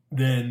arc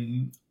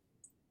than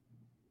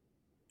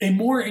a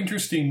more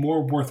interesting,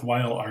 more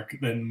worthwhile arc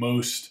than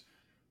most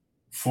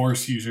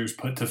Force users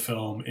put to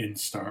film in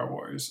Star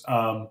Wars.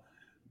 I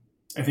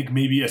think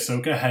maybe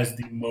Ahsoka has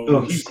the most.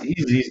 Oh, he's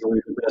easily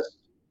the best.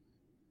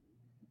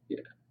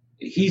 Yeah,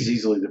 he's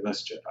easily the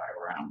best Jedi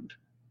around.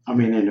 I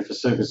mean, and if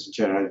Ahsoka's a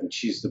Jedi, then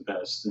she's the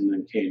best, and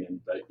then Kanan.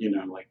 But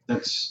like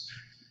that's,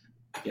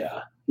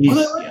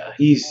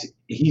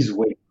 he's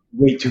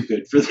way too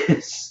good for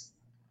this.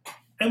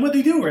 And what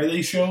they do, right?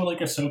 They show like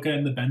Ahsoka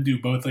and the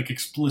Bendu both like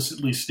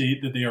explicitly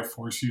state that they are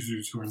Force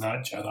users who are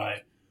not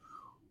Jedi,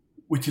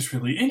 which is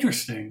really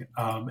interesting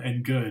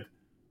and good.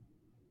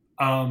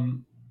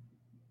 And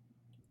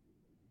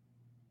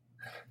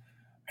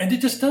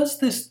it just does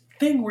this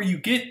thing where you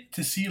get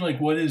to see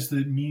like what does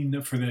it mean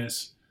for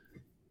this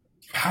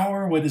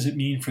power? What does it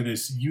mean for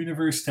this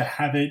universe to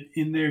have it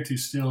in there to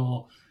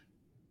still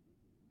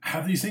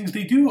have these things?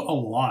 They do a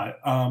lot.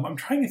 I'm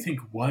trying to think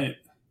what.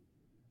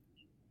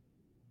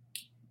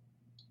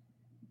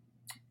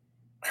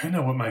 I don't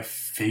know what my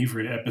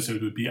favorite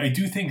episode would be. I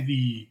do think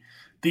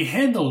they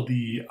handle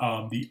the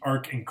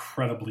arc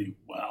incredibly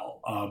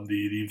well.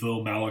 The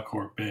little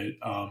Malachor bit,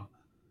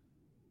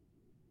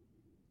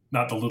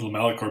 not the little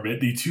Malachor bit,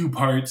 the 2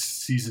 parts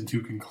season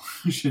 2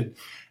 conclusion.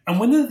 And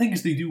one of the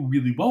things they do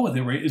really well with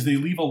it, right, is they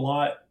leave a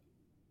lot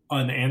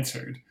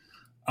unanswered,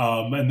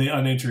 and they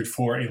unanswered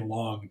for a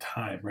long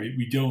time, right?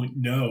 We don't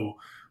know.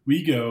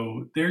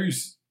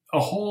 There's a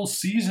whole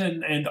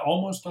season and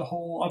almost a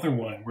whole other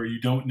one where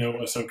you don't know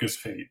Ahsoka's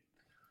fate.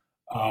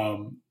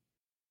 That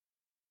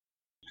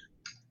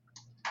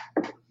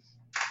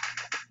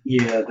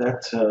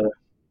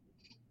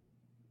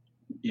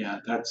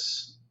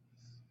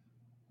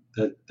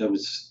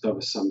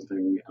was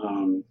something.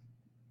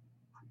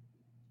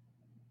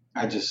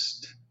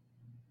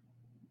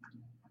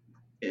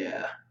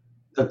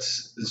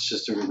 It's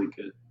just a really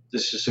good.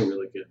 It's just a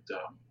really good.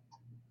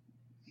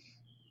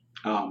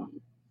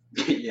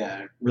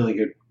 Really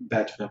good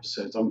batch of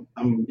episodes. I'm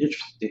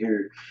interested to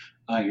hear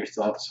your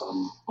thoughts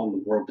on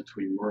the World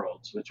Between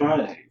Worlds, which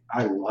I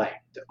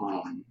liked.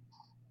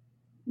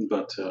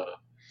 But I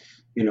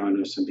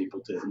know some people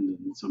didn't,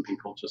 and some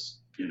people just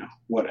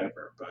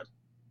whatever. But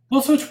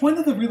well, so it's one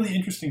of the really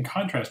interesting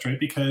contrasts, right?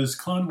 Because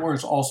Clone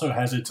Wars also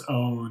has its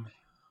own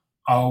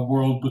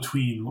world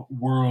between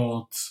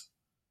worlds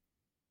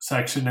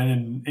section,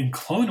 and in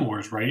Clone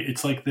Wars, right?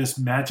 It's like this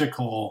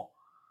magical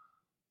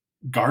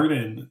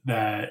garden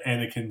that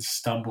Anakin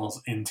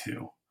stumbles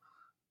into.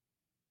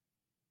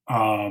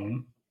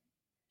 Um,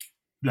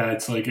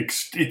 that's like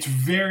it's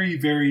very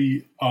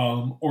very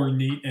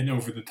ornate and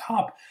over the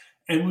top.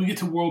 And when we get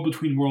to World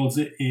Between Worlds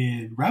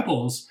in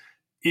Rebels,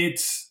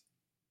 it's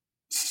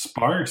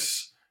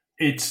sparse.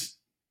 It's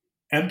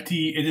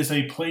empty. It is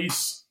a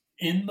place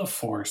in the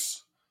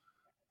Force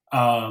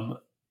um,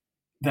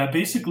 that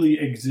basically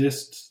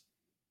exists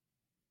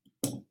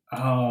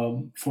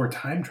for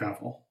time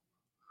travel.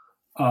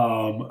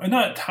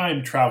 Not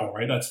time travel,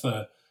 right? That's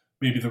the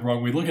maybe the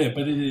wrong way to look at it,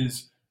 but it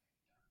is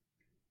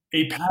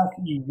a path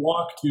you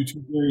walk to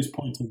various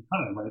points in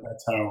time, right?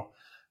 That's how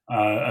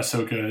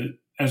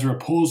Ezra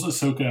pulls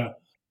Ahsoka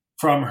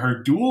from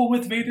her duel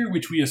with Vader,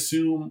 which we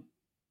assume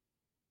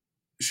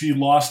she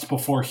lost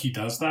before he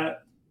does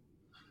that,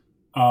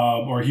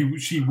 or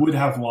she would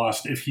have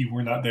lost if he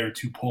were not there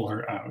to pull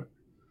her out.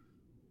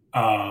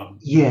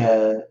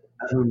 Yeah,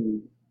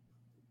 um,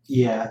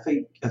 yeah.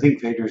 I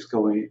think Vader is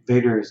going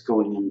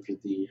in for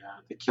the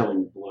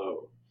killing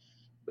blow,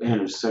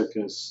 and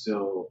Ahsoka is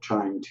still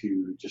trying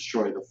to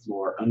destroy the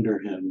floor under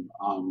him.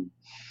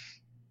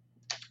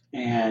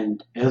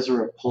 And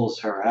Ezra pulls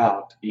her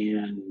out,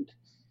 and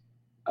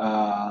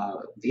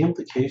the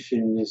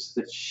implication is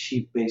that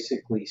she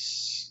basically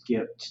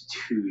skipped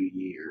 2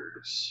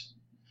 years,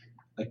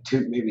 like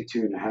maybe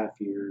 2.5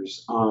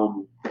 years,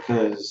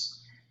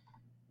 because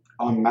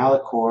on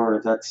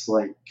Malachor that's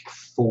like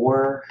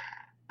 4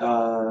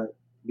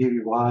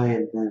 BBY,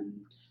 and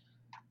then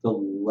the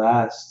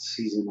last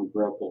season of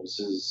Rebels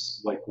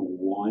is like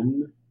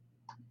 1.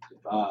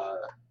 uh,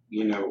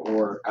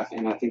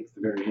 and I think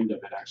the very end of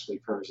it actually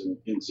occurs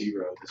in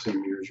Zero, the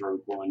same year as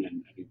Rogue One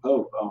and A New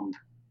Hope.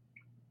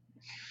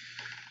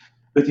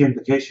 But the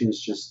implication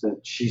is just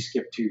that she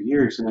skipped 2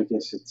 years, and I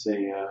guess it's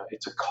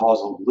a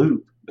causal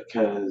loop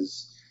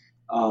because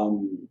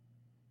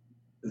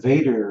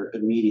Vader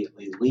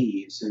immediately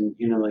leaves, and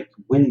like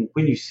when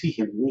you see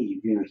him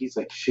leave, he's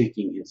like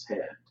shaking his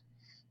head.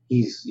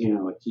 He's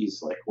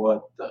like,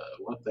 what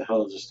the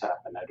hell just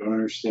happened? I don't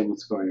understand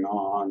what's going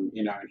on,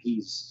 and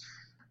he's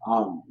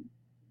um,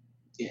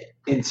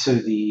 and so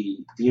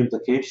the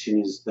implication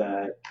is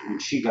that when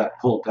she got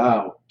pulled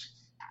out,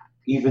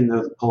 even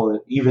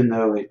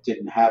though it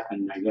didn't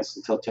happen, I guess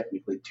until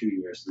technically 2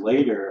 years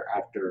later,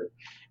 after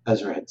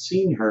Ezra had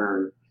seen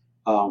her,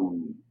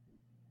 um,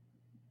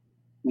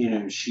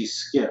 she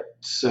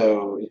skipped.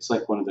 So it's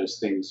like one of those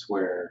things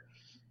where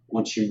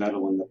once you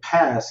meddle in the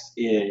past,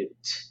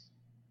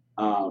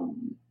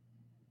 um,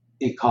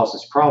 it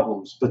causes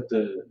problems. But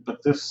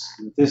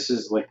this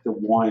is like the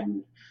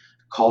one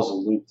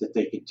causal loop that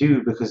they could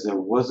do because there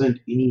wasn't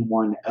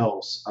anyone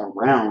else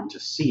around to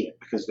see it.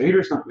 Because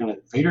Vader's not gonna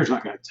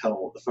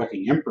tell the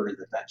fucking Emperor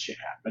that shit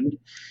happened.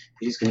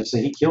 He's gonna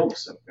say he killed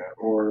Ahsoka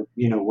or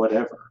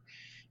whatever.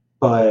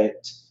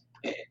 But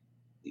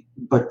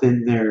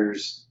then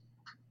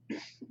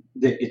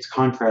it's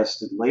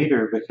contrasted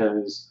later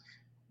because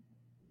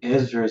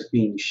Ezra is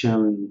being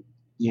shown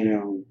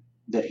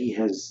that he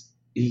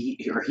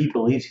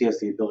believes he has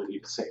the ability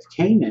to save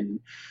Kanan,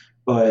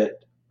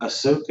 but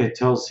Ahsoka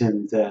tells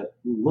him that,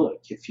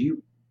 look, if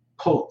you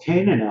pull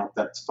Kanan out,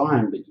 that's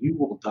fine, but you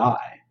will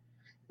die.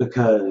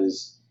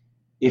 Because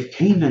if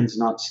Kanan's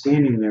not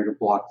standing there to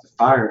block the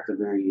fire at the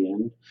very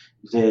end,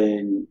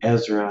 then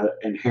Ezra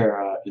and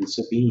Hera and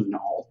Sabine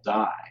all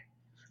die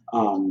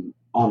on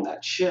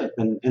that ship.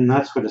 And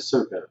that's what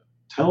Ahsoka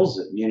tells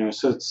him,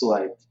 so it's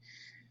like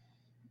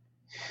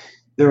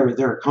there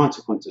are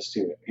consequences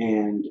to it.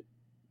 And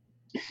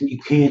you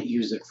can't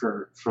use it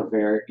for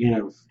very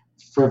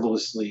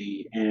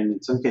frivolously, and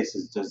in some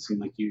cases it does seem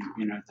like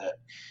that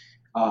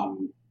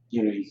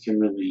you can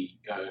really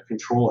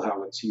control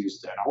how it's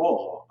used at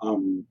all.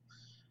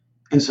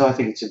 And so I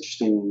think it's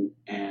interesting,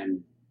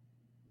 and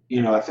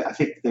I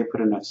think they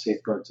put enough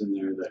safeguards in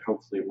there that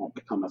hopefully it won't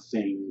become a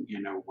thing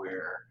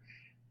where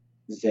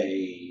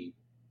they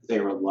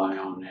rely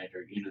on it,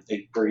 or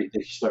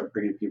they start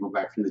bringing people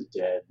back from the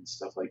dead and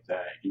stuff like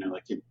that.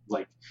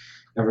 Like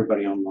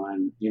everybody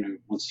online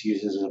wants to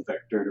use it as a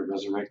vector to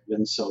resurrect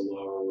Ben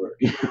Solo, or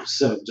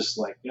so just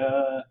like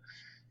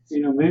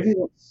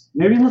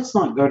maybe let's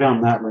not go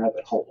down that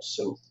rabbit hole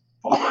so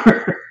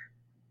far.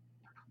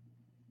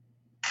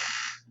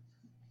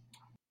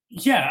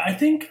 Yeah, I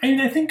think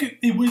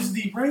it was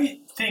the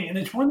right thing, and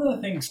it's one of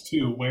the things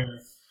too where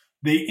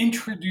they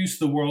introduced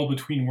the World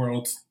Between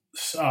Worlds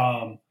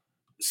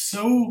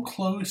so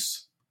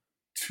close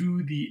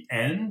to the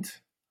end.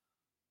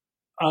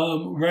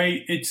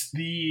 Right?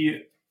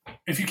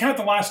 If you count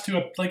the last two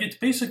up, like it's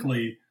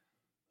basically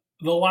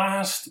the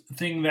last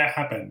thing that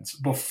happens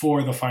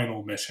before the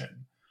final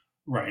mission,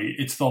 right?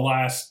 It's the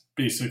last,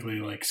 basically,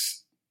 like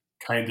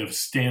kind of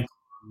stand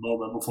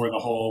moment before the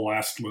whole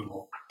last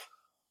little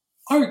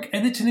arc,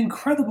 and it's an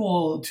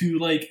incredible to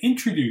like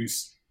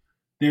introduce.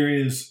 There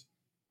is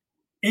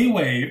a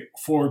way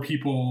for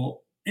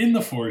people in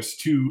the Force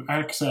to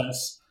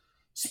access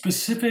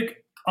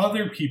specific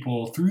other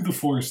people through the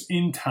Force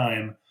in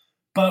time,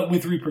 but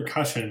with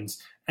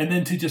repercussions, and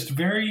then to just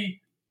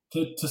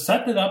to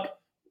set it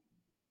up,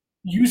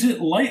 use it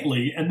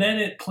lightly, and then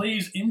it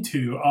plays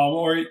into,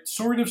 or it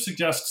sort of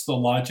suggests the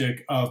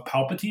logic of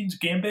Palpatine's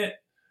gambit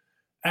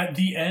at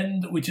the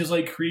end, which is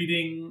like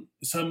creating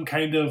some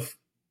kind of.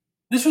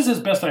 This was as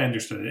best I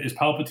understood it, is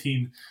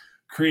Palpatine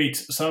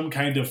creates some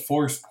kind of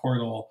Force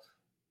portal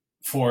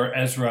for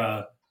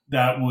Ezra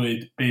that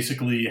would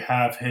basically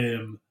have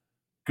him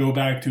go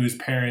back to his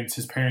parents.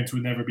 His parents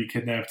would never be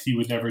kidnapped. He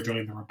would never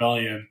join the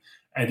rebellion,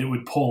 and it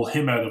would pull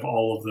him out of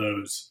all of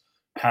those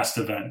past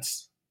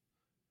events.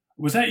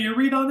 Was that your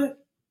read on it?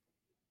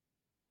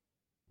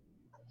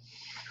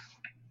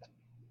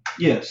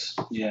 Yes.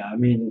 Yeah. I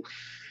mean,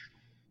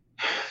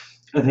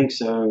 I think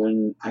so,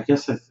 and I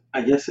guess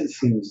it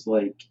seems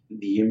like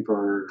the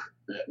Emperor,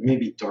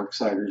 maybe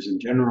Darksiders in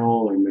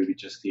general, or maybe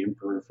just the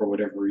Emperor for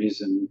whatever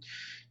reason,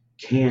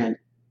 can't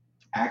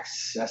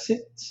access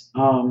it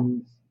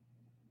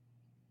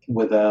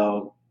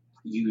without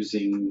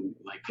using,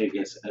 like, I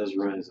guess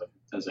Ezra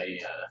as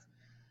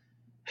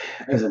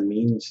a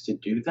means to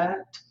do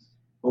that,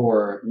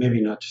 or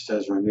maybe not just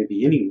Ezra,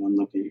 maybe anyone.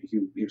 Look, he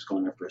was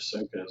going after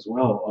Ahsoka as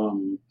well.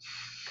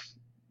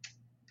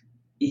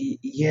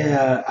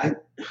 Yeah,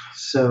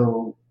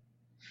 so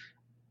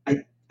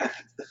I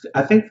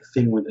I think the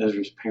thing with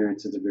Ezra's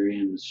parents at the very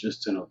end was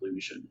just an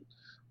illusion.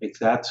 Like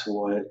that's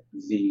what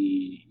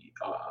the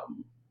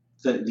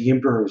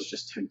Emperor was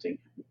just tempting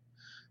him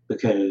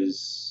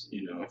because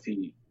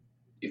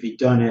if he'd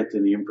done it,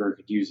 then the Emperor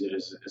could use it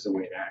as a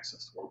way to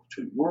access the world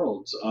between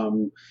worlds.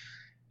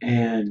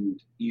 And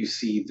you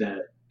see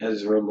that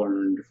Ezra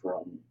learned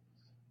from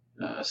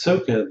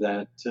Ahsoka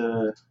that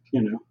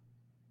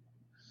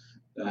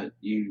that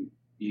you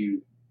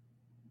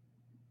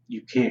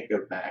can't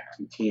go back,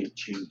 you can't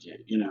change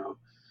it.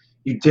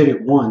 You did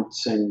it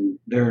once, and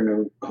there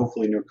are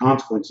hopefully no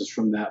consequences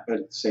from that. But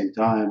at the same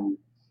time,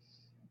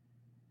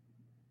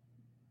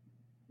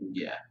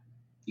 yeah,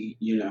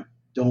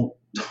 don't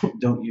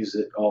don't use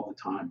it all the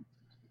time.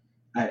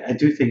 I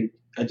do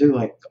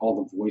like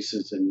all the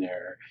voices in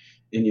there,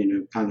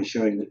 and kind of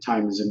showing that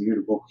time is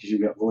immutable because you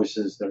got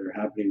voices that are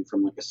happening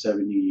from like a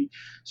 60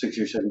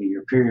 or 70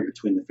 year period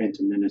between the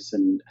Phantom Menace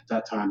and at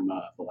that time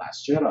the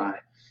Last Jedi.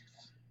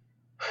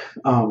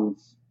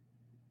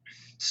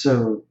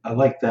 So I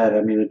like that.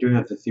 I mean, I do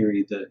have the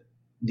theory that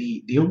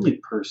the only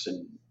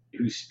person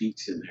who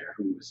speaks in there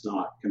who is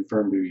not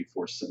confirmed to be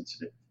Force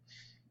sensitive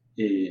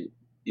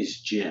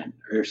is Jen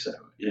Erso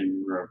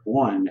in Rogue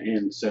One,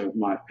 and so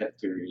my pet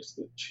theory is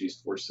that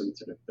she's Force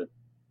sensitive, but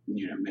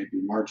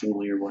maybe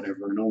marginally or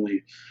whatever, and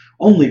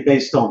only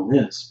based on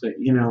this. But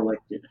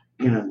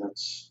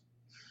that's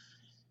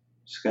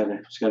just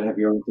gotta have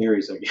your own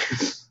theories, I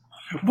guess.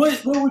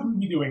 What would we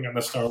be doing on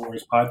the Star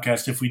Wars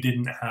podcast if we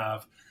didn't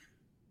have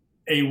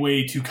a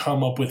way to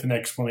come up with an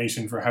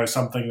explanation for how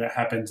something that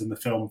happens in the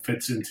film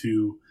fits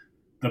into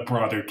the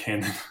broader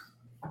canon?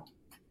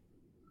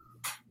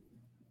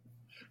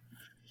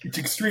 It's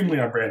extremely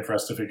on brand for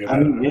us to figure that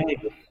out.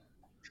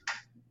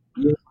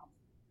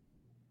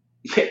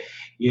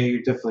 Yeah,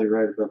 you're definitely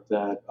right about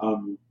that.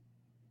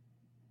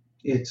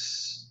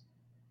 It's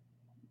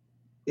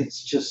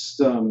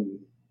just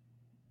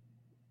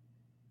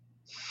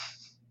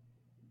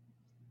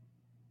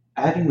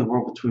adding the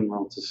world between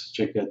worlds is such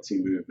a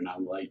gutsy move, and I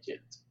like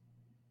it.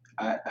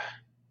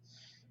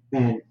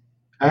 Man,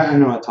 I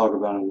know I talk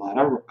about it a lot.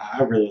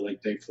 I really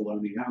like Dave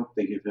Filoni. I hope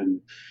they give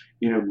him,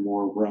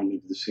 more run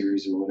of the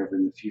series or whatever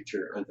in the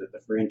future, or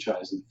the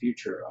franchise in the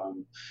future.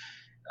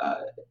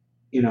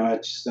 He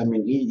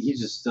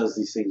just does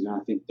these things, and I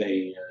think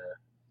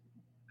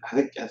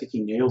I think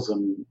he nails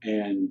them,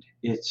 and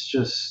it's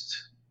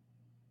just,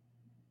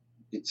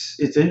 it's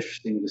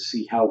interesting to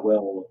see how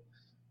well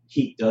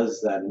he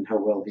does that and how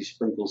well he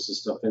sprinkles the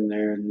stuff in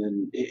there, and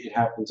then it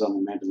happens on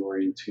The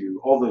Mandalorian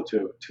too, although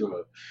to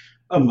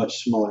a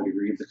much smaller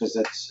degree because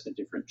that's a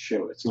different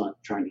show. It's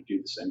not trying to do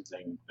the same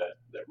thing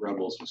that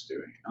Rebels was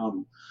doing.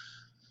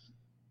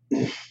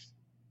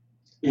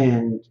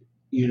 And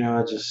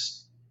I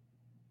just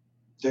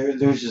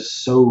there's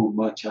just so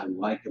much I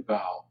like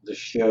about the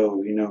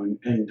show,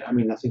 and I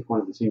mean I think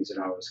one of the things that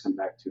I always come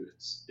back to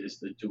is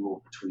the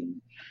duel between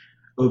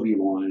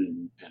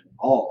Obi-Wan and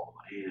Maul,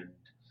 and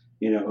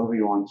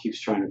Obi-Wan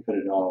keeps trying to put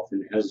it off,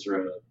 and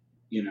Ezra,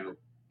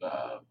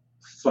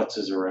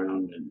 futzes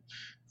around and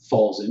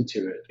falls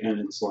into it, and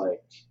it's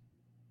like,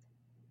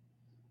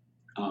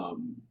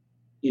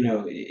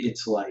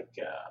 it's like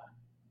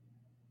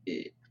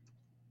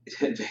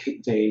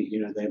they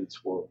have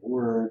this war of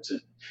words,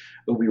 and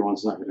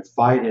Obi-Wan's not going to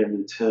fight him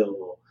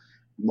until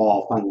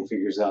Maul finally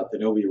figures out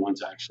that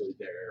Obi-Wan's actually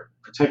there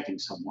protecting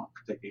someone,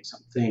 protecting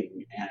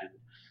something,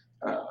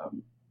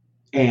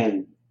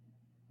 and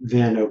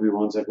then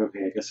Obi-Wan's like,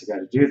 okay, I guess I got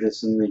to do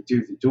this, and they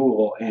do the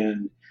duel,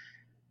 and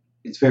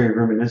it's very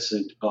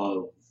reminiscent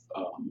of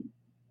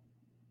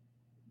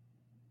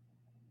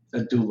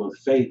a duel of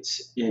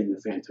fates in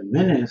the Phantom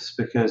Menace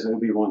because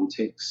Obi-Wan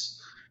takes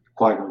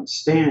Qui-Gon's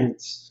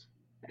stance,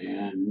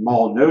 And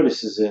Maul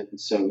notices it, and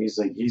so he's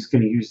like, he's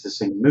going to use the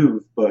same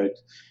move, but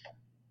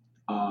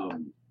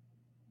um,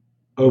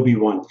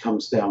 Obi-Wan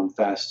comes down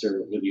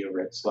faster with the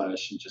overhead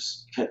slash and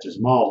just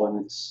catches Maul,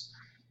 and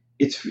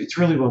it's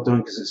really well done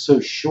because it's so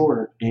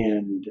short,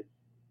 and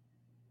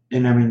I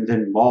mean,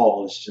 then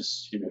Maul is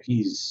just,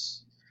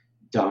 he's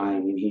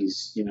dying, and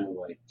he's,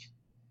 like,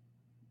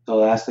 the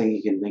last thing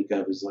he can think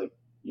of is, like,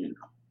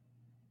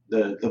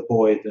 the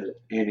boy that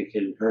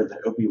Anakin, or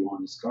that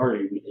Obi-Wan is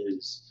guarding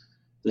is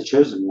the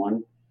chosen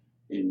one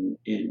in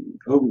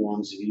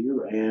Obi-Wan's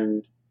view,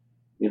 and,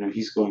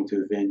 he's going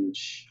to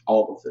avenge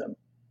all of them.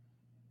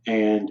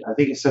 And I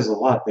think it says a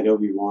lot that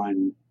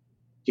Obi-Wan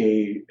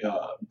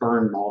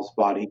burned Maul's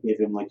body, gave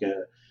him, like,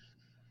 a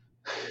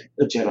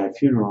Jedi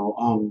funeral,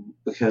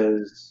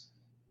 because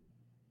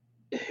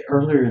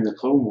earlier in the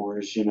Clone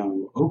Wars,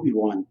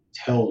 Obi-Wan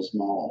tells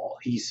Maul,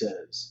 he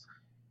says,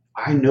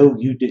 I know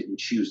you didn't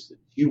choose this.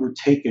 You were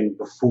taken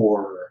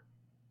before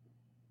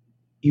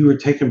you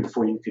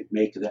could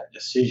make that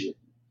decision.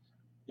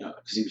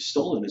 Because he was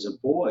stolen as a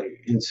boy.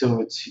 And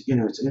so it's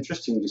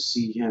interesting to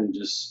see him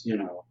just,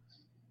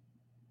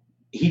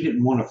 he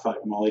didn't want to fight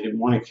Maul, he didn't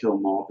want to kill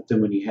Maul, but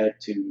then when he had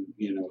to,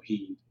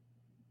 he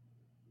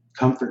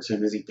comforts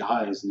him as he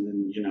dies, and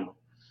then,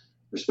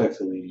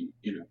 respectfully,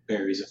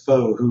 buries a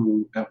foe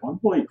who at one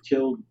point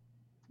killed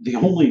the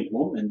only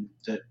woman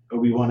that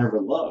Obi-Wan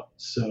ever loved.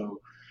 So,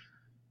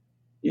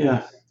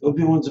 yeah,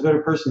 Obi-Wan's a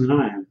better person than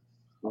I am.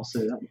 I'll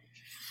say that much.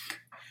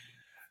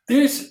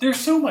 There's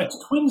so much.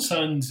 Twin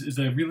Sons is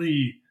a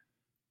really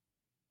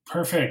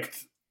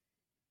perfect,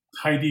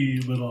 tidy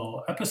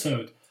little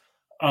episode.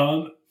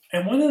 And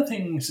one of the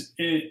things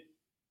it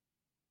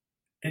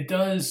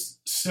does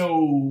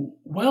so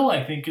well,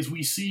 I think, is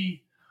we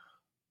see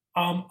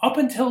up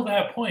until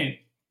that point,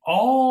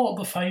 all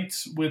the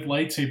fights with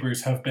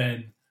lightsabers have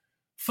been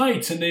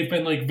fights, and they've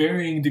been like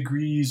varying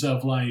degrees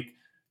of like,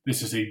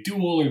 this is a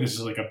duel or this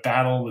is like a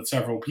battle with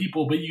several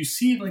people. But you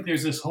see like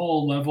there's this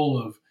whole level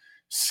of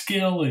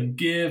skill and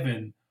give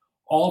and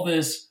all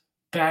this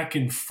back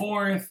and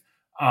forth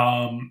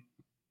and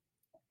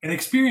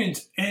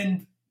experience.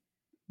 And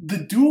the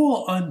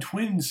duel on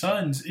Twin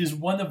Sons is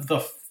one of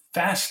the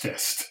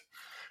fastest,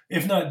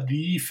 if not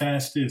the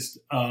fastest,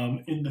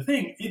 in the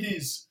thing.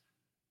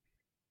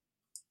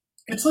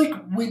 It's like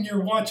when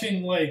you're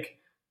watching, like,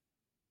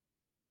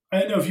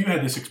 I don't know if you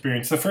had this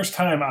experience. The first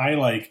time I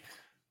like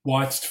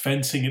watched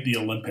fencing at the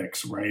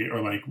Olympics, right?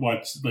 Or like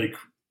watched like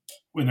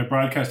when they're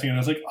broadcasting, and I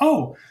was like,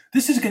 oh,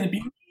 this is going to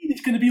be, it's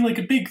going to be like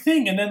a big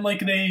thing. And then like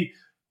they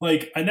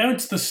like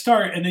announce the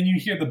start, and then you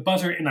hear the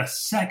buzzer in a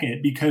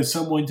second because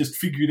someone just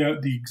figured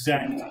out the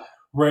exact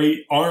right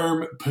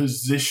arm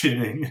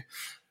positioning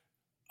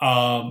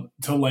to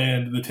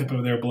land the tip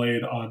of their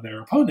blade on their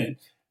opponent.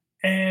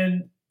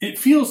 And it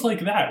feels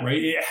like that,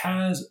 right? It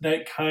has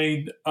that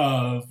kind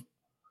of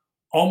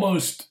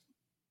almost,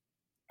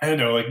 I don't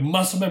know, like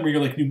muscle memory or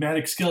like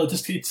pneumatic skill.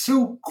 It's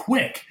so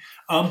quick,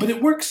 but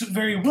it works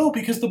very well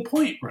because the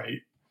point,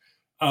 right?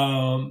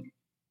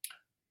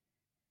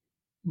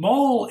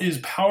 Maul is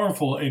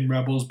powerful in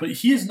Rebels, but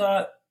he is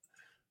not.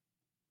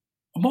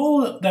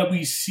 Maul that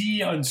we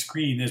see on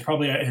screen is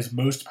probably at his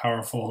most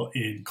powerful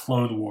in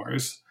Clone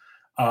Wars,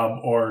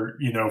 or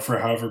for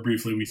however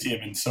briefly we see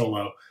him in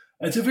Solo.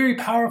 It's a very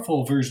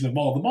powerful version of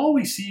Maul. The Maul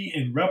we see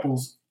in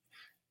Rebels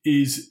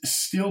is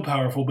still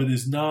powerful, but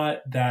is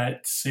not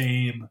that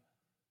same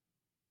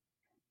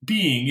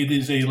being. It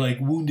is a like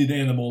wounded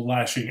animal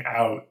lashing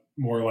out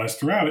more or less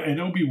throughout. And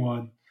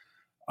Obi-Wan,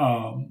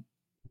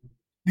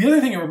 the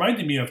other thing it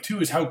reminded me of too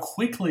is how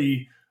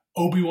quickly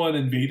Obi-Wan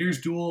and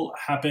Vader's duel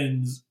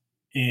happens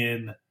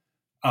in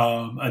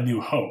A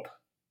New Hope,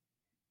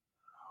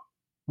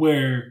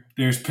 where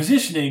there's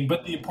positioning,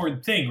 but the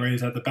important thing, right, is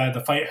that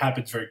the fight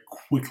happens very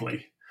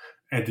quickly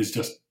and is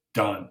just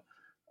done.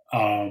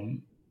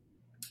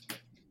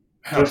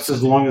 Just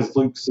as long as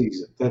Luke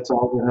sees it. That's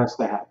all that has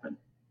to happen.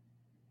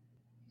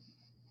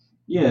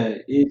 Yeah,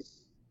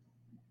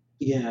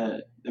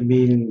 I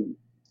mean,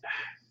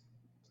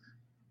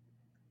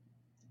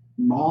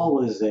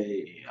 Maul is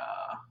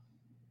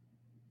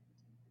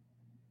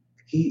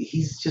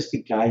he's just a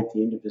guy at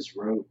the end of his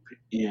rope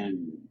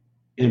in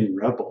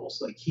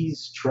Rebels. Like,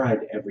 he's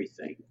tried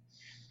everything.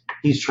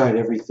 He's, he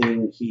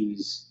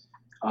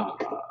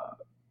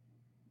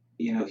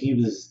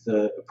was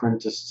the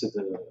apprentice to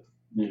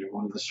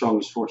one of the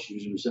strongest force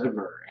users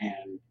ever,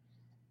 and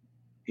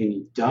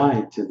he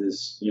died to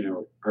this, he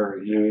got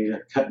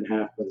cut in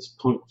half by this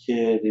punk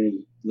kid, and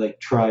he like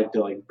tried to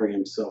like bring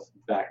himself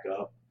back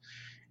up,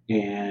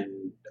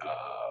 and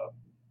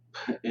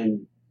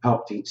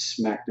Palpatine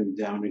smacked him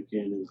down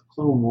again in the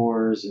Clone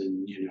Wars,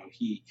 and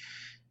he's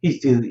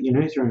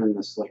running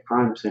this like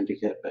crime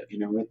syndicate, but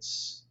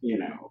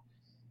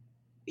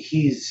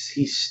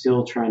he's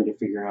still trying to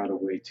figure out a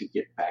way to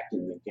get back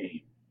in the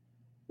game,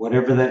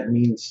 whatever that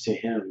means to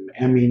him.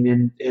 I mean,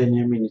 and I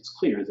mean, it's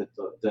clear that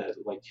the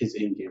like his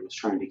end game was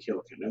trying to kill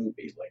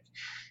Kenobi. Like,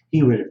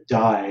 he would have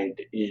died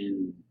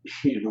in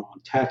on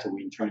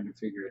Tatooine trying to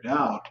figure it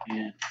out,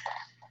 and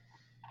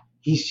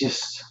he's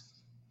just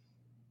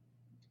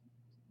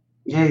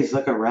Yeah, he's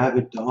like a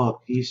rabid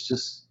dog. He's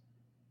just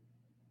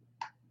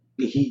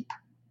he.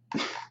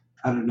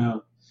 I don't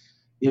know.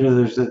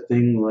 There's that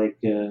thing like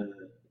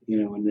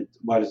when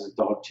why does a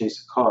dog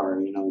chase a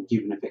car?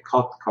 Even if it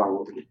caught the car,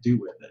 what would it do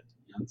with it?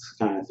 It's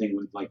the kind of thing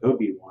with like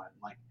Obi-Wan.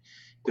 Like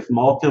if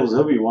Maul kills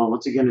Obi-Wan,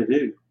 what's he gonna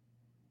do?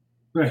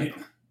 Right.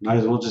 Might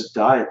as well just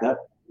die at that.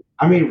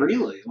 I mean,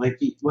 really,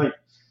 he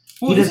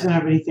Well, doesn't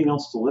have anything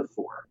else to live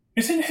for.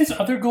 isn't his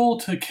other goal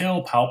to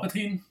kill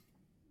Palpatine?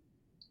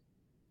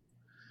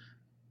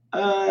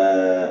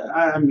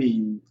 I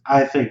mean,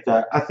 I think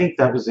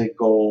that was a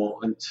goal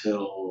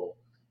until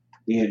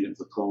the end of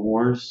the Clone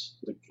Wars.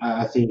 Like,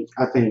 I think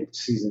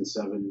season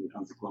 7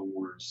 of the Clone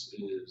Wars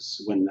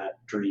is when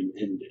that dream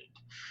ended,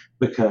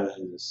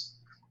 because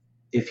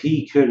if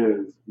he could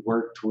have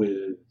worked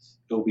with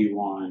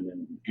Obi-Wan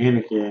and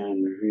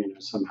Anakin, or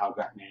somehow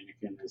gotten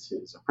Anakin as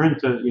his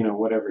apprentice,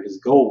 whatever his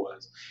goal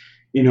was,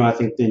 I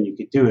think then you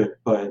could do it.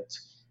 But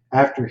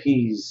after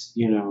he's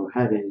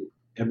had a,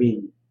 I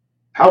mean,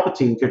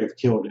 Palpatine could have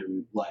killed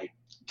him like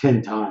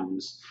 10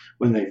 times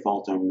when they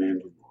fought on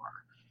Mandalore,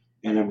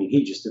 and I mean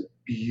he just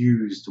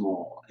abused them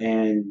all.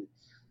 And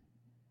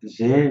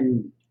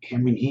then I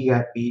mean he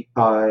got beat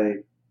by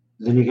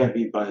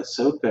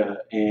Ahsoka,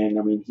 and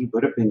I mean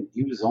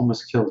he was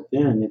almost killed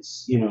then.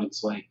 It's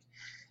like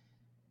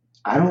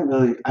I don't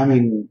really. I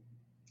mean,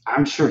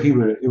 I'm sure it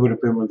would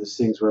have been one of those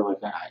things where like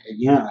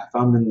yeah,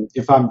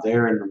 if I'm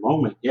there in the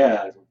moment,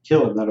 yeah, if I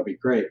kill him, that'll be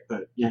great.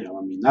 But I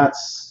mean I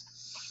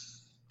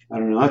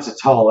don't know, that's a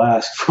tall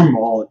ask from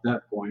all at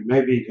that point.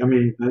 Maybe I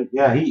mean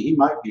yeah, he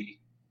might be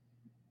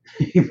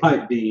he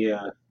might be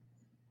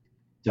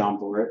down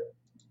for it.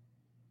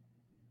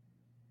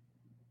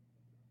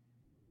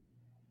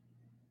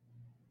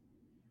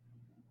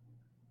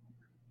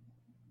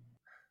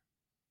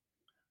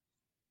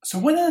 So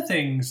one of the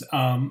things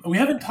we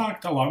haven't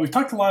talked a lot. We've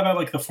talked a lot about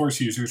like the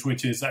Force users,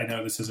 which is, I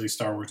know this is a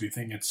Star Warsy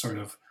thing. It's sort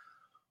of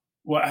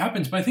what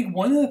happens, but I think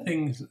one of the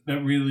things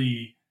that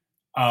really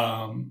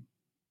um,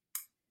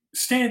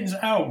 stands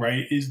out,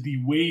 right, is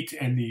the weight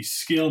and the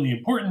skill and the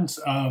importance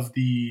of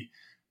the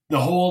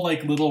whole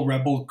like little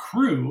rebel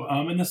crew,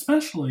 and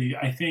especially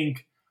I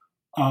think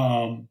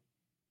um,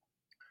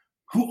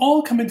 who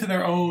all come into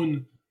their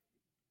own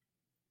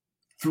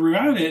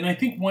throughout it. And I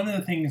think one of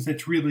the things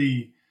that's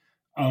really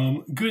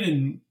good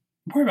and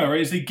important about it,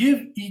 right, is they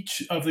give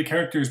each of the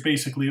characters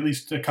basically at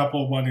least a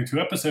couple, 1 or 2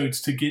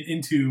 episodes to get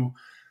into.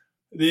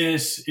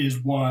 This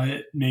is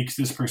what makes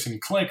this person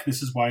click.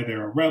 This is why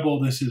they're a rebel.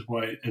 This is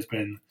what has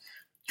been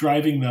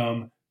driving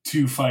them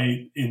to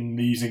fight in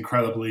these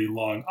incredibly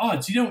long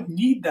odds. You don't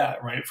need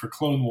that, right, for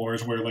Clone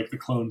Wars, where like the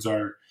clones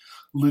are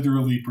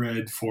literally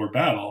bred for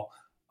battle,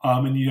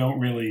 and you don't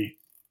really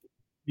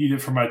need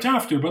it for much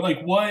after. But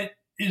like, what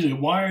is it?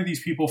 Why are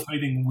these people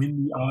fighting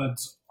when the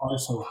odds are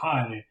so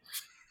high?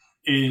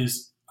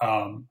 Is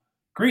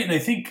great, and I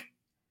think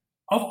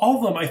of all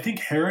of them, I think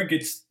Hera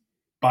gets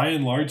by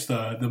and large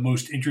the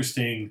most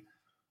interesting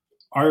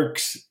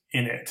arcs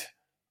in it,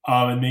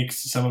 and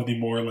makes some of the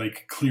more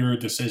like clearer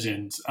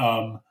decisions.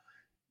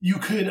 You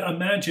could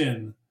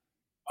imagine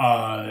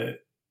uh,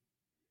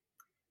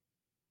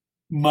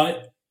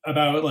 Mutt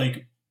about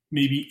like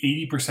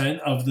maybe 80%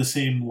 of the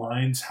same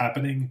lines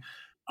happening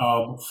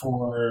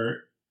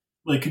for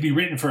like could be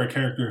written for a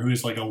character who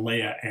is like a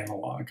Leia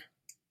analog.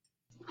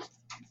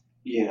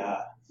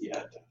 Yeah,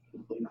 yeah,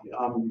 definitely.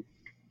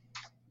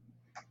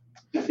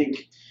 I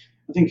think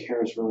I think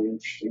Hera's really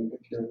interesting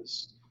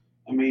because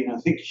I mean I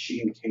think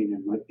she and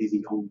Kanan might be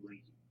the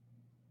only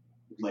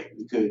like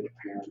good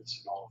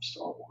parents in all of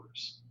Star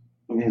Wars.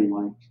 I mean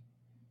like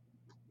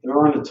there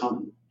aren't a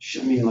ton.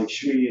 I mean like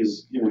Shmi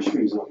is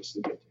Shmi is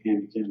obviously good to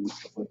Anakin and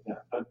stuff like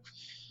that, but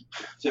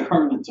there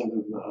aren't a ton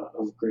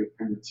of great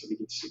parents that we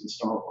get to see in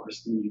Star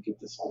Wars. And then you get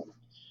this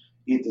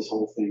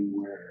whole thing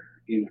where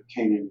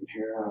Kanan and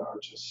Hera are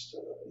just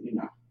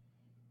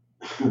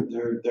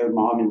their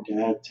mom and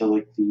dad to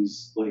like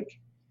these like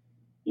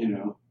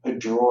a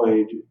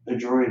droid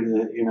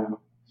that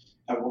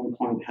at one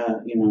point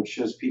had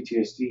shows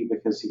PTSD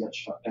because he got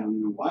shot down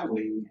in a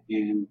Y-wing,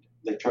 and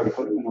they try to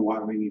put him in a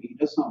Y-wing and he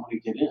does not want to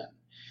get in.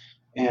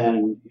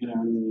 And and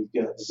then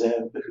you've got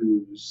Zeb,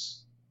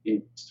 whose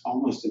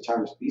almost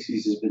entire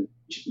species has been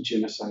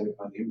genocided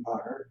by the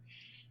Empire.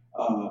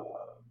 Uh,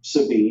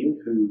 Sabine,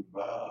 who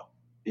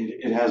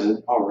it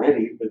hasn't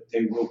already, but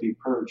they will be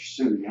purged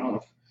soon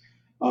enough.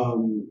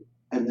 Um,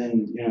 and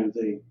then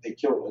they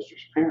kill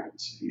Ezra's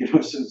parents.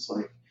 So it's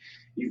like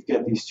you've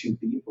got these two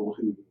people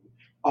who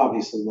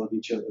obviously love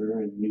each other,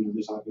 and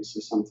there's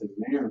obviously something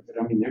there.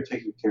 But I mean, they're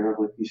taking care of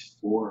like these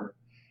four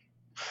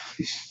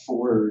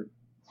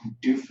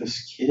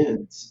doofus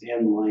kids,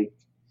 and like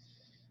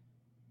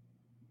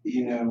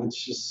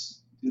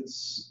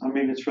it's I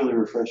mean it's really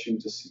refreshing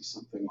to see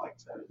something like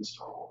that in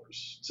Star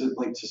Wars.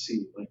 To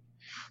see like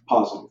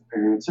positive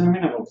parents. And I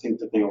mean I don't think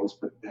that they always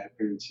put bad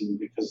parents in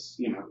because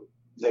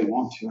they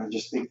want to. I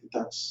just think that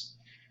that's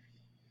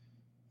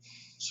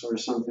sort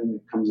of something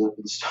that comes up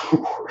in Star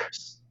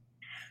Wars.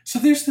 So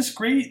there's this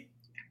great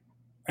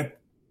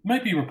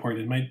might be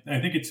reported. I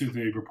think it's a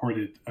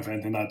reported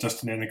event and not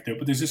just an anecdote.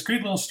 But there's this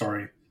great little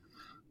story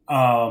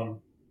um,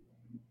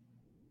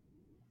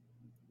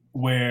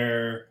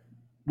 where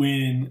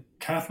when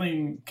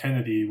Kathleen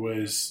Kennedy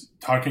was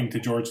talking to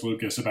George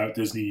Lucas about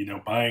Disney,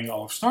 buying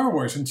all of Star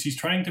Wars, and she's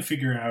trying to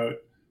figure out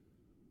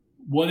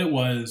what it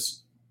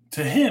was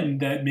to him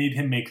that made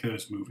him make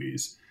those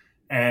movies.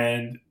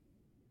 And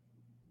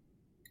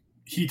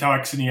he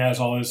talks and he has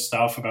all this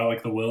stuff about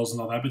like the wills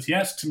and all that, but he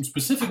asks him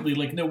specifically,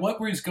 like, no, what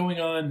was going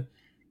on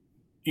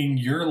in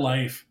your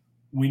life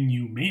when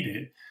you made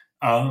it?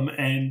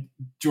 And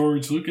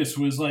George Lucas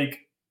was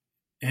like,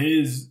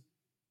 his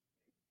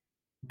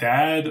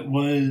dad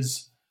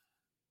was,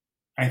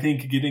 I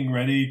think, getting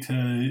ready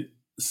to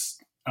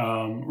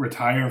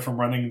retire from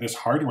running this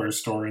hardware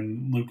store,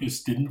 and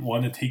Lucas didn't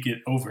want to take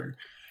it over.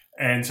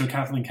 And so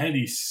Kathleen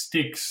Kennedy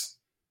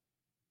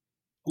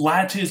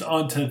latches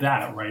onto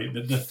that, right?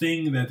 The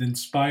thing that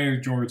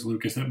inspired George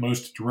Lucas, that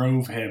most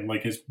drove him,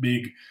 like his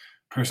big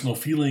personal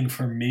feeling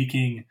for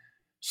making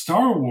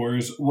Star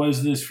Wars,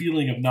 was this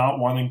feeling of not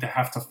wanting to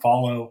have to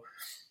follow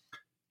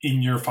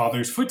in your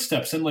father's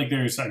footsteps. And like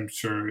I'm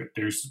sure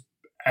there's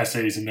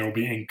essays and there will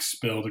be ink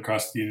spilled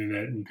across the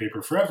internet and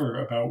paper forever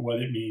about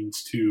what it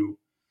means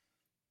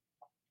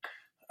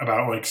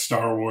about like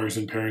Star Wars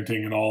and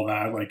parenting and all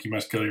that, like you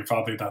must kill your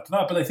father, dot, dot,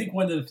 dot. But I think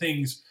one of the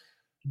things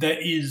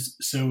that is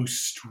so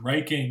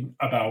striking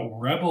about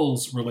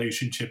Rebel's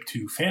relationship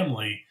to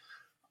family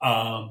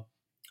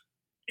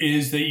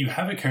is that you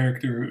have a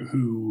character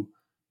who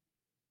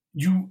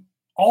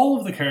all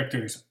of the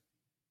characters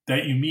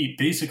that you meet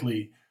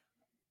basically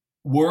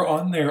were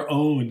on their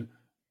own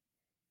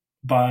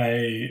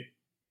by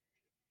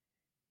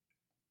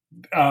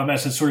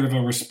as a sort of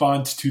a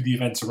response to the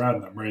events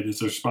around them, right?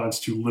 As a response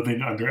to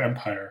living under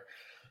Empire.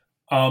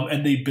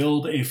 And they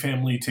build a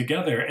family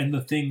together. And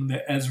the thing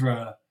that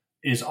Ezra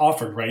is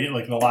offered, right?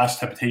 Like the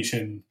last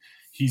temptation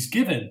he's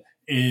given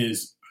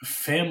is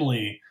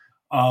family.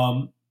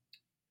 And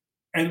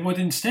what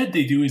instead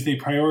they do is they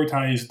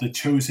prioritize the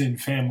chosen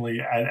family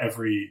at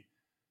every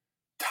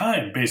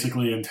time,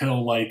 basically,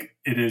 until like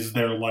it is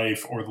their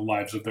life or the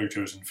lives of their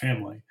chosen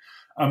family.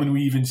 And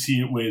we even see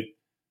it with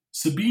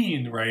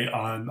Sabine, right,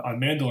 on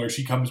Mandalore.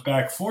 She comes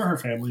back for her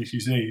family. She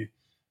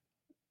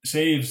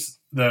saves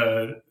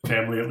the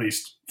family, at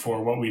least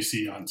for what we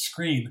see on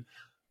screen,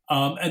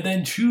 and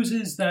then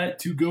chooses that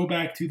to go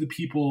back to the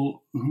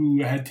people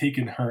who had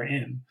taken her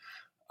in.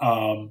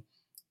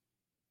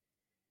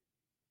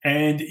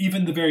 And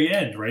even the very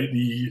end, right,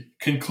 the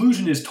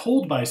conclusion is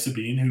told by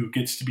Sabine, who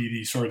gets to be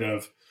the sort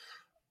of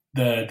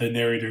the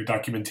narrator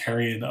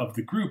documentarian of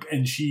the group,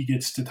 and she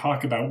gets to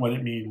talk about what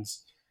it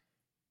means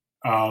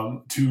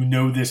to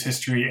know this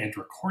history and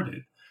record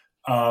it.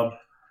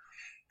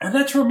 And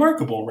that's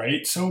remarkable,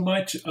 right? So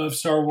much of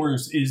Star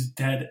Wars is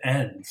dead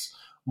ends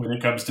when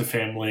it comes to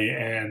family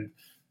and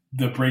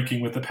the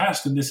breaking with the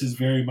past. And this is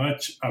very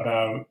much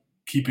about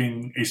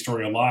keeping a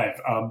story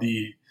alive.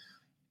 The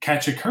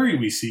Kachikuri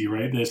we see,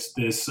 right? This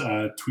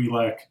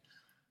Twi'lek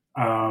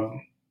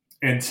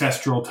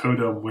ancestral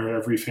totem where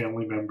every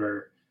family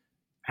member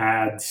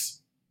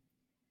adds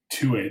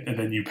to it, and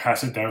then you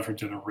pass it down for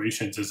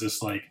generations as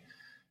this like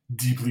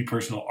deeply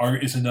personal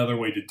art is another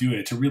way to do it.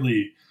 It's a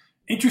really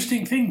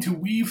interesting thing to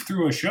weave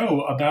through a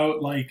show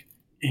about like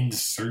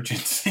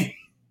insurgency.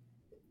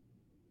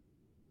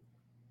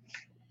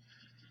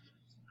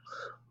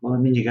 Well, I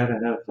mean, you gotta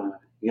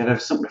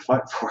have something to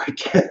fight for, I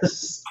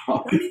guess.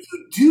 I mean,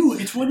 you do.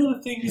 It's one of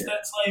the things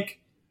that's like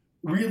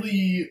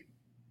really,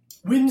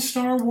 when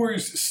Star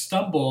Wars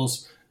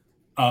stumbles,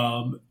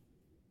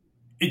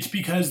 it's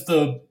because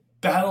the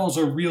battles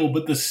are real,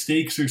 but the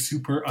stakes are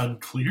super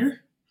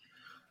unclear.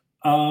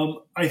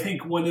 I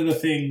think one of the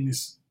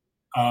things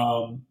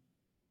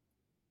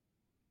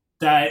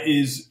that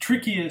is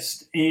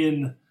trickiest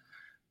in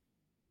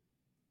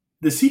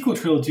the sequel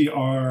trilogy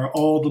are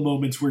all the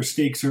moments where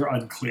stakes are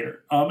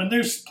unclear. And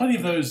there's plenty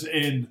of those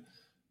in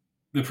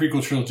the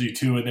prequel trilogy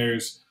too.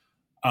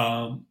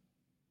 And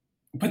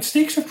but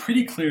stakes are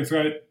pretty clear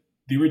throughout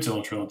the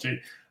original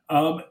trilogy.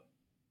 But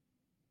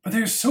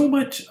there's so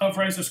much of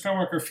Rise of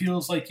Skywalker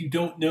feels like you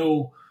don't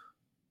know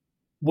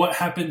what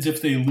happens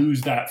if they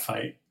lose that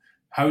fight.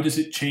 How does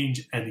it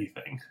change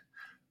anything?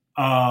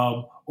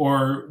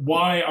 Or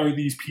why are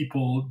these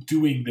people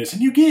doing this?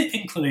 And you get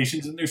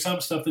inclinations, and there's some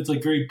stuff that's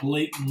like very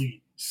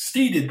blatantly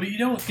stated, but you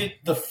don't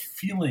get the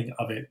feeling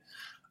of it.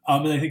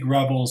 And I think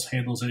Rebels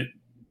handles it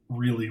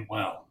really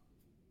well.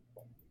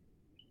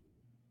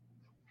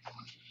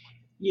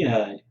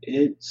 Yeah,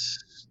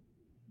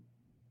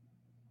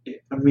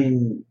 I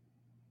mean,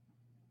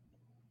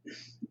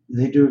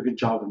 they do a good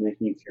job of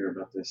making you care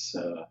about this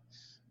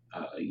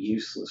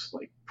useless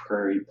like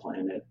prairie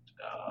planet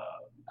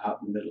out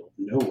in the middle of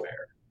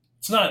nowhere.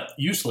 It's not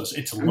useless.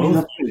 It's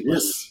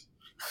loathless.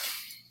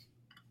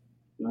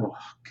 Oh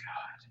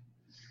God!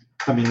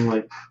 I mean,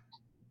 like,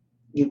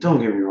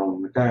 don't get me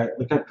wrong. I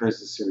praise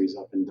the series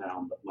up and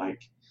down, but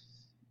like,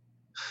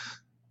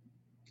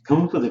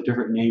 come up with a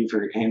different name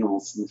for your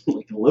animals,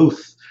 like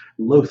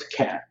Loth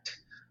Cat.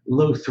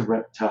 loath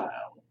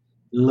reptile,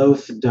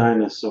 loath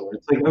dinosaur.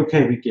 It's like,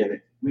 okay, we get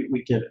it.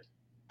 We get it.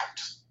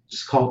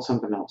 Just call it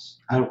something else.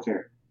 I don't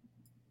care.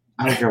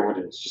 I don't care what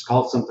it is. Just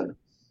call it something else.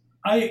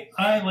 I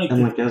like And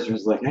to like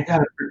Ezra's like, I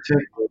gotta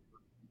protect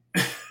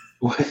it.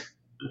 What?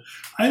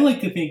 I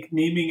like to think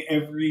naming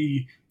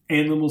every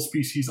animal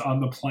species on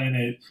the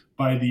planet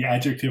by the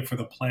adjective for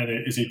the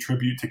planet is a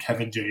tribute to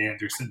Kevin J.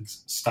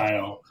 Anderson's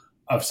style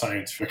of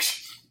science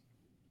fiction.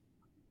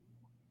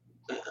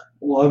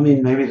 Well, I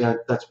mean, maybe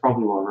that's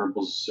probably why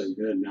Rebels is so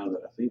good now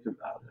that I think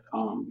about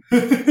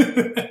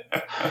it.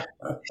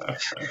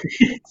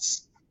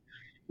 It's,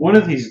 one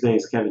of these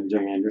days, Kevin J.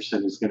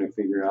 Anderson is going to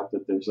figure out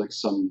that there's like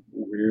some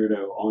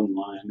weirdo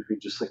online who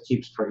just like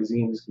keeps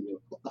praising him. He's going to be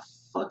like, "What the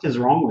fuck is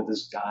wrong with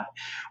this guy?"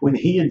 When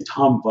he and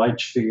Tom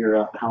Veitch figure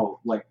out how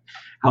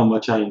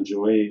much I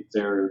enjoy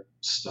their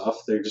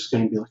stuff, they're just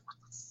going to be like, "What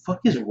the fuck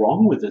is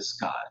wrong with this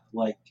guy?"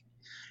 Like,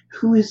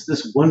 who is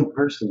this one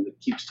person that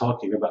keeps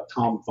talking about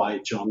Tom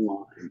Veitch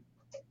online?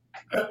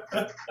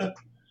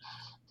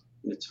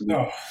 It's me.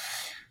 No.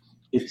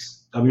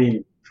 It's. I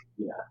mean,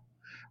 yeah.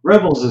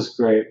 Rebels is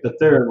great, but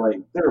there are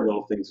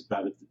little things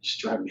about it that just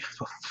drive me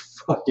up a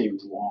fucking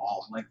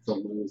wall, like the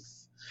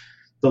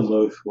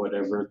loath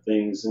whatever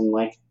things, and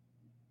like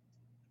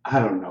I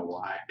don't know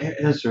why.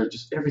 Ezra,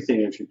 just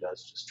everything Ezra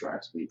does just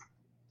drives me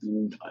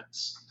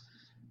nuts.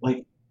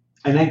 Like,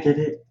 and I get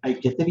it. I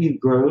get that he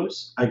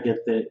grows. I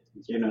get that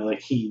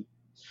like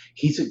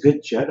he's a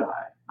good Jedi.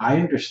 I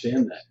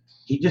understand that.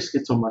 He just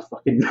gets on my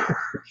fucking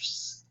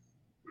nerves.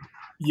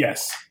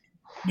 Yes.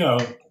 No.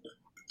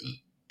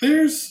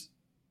 There's.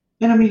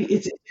 And I mean,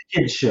 it's a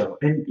kid's show,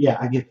 and yeah,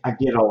 I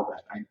get all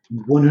that. I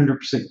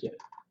 100% get it,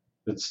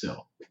 but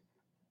still,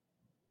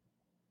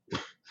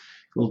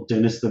 little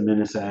Dennis the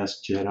Menace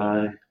ass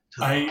Jedi.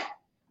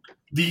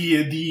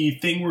 The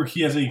thing where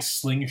he has a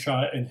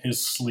slingshot in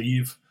his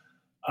sleeve,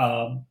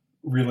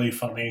 really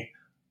funny,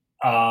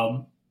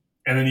 and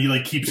then he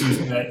like keeps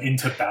using that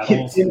into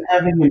battles.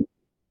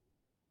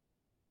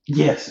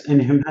 Yes,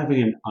 and him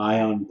having an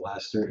ion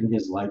blaster in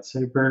his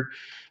lightsaber,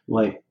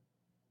 like.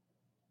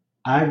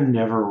 I've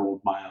never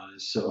rolled my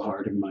eyes so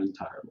hard in my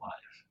entire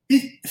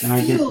life. And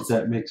I get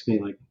that makes me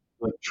like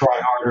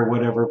try hard or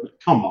whatever, but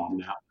come on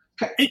now.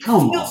 It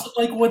Come feels on.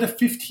 like what a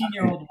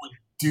 15-year-old would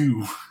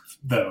do,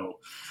 though.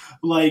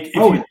 Like, if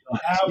you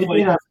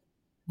have,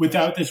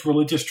 without this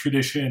religious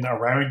tradition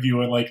around you,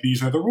 and like,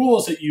 these are the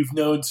rules that you've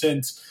known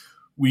since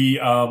we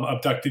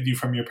abducted you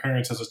from your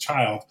parents as a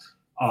child.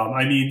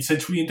 I mean,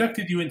 since we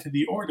inducted you into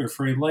the order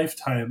for a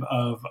lifetime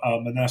of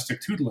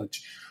monastic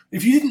tutelage.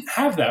 If you didn't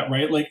have that,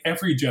 right, like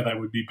every Jedi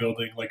would be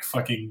building like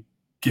fucking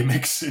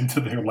gimmicks into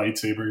their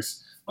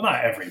lightsabers. Well,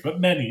 not every, but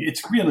many.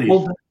 It's really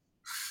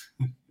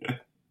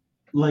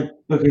like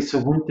okay. So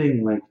one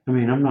thing, like I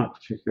mean, I'm not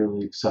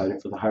particularly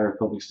excited for the High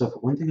Republic stuff,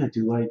 but one thing I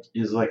do like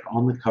is like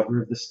on the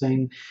cover of this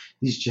thing,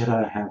 these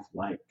Jedi have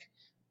like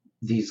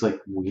these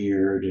like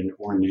weird and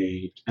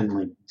ornate and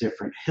like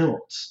different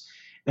hilts,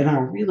 and I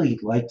really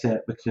like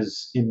that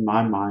because in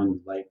my mind,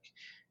 like.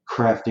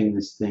 Crafting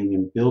this thing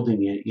and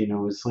building it,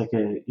 it's like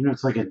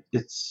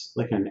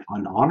an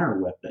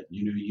honor weapon.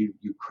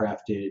 You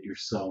craft it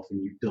yourself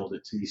and you build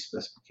it to these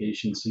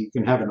specifications, so you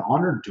can have an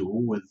honor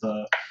duel with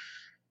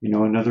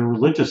another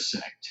religious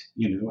sect,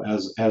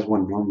 as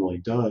one normally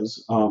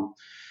does.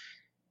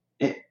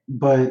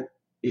 But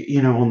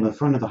on the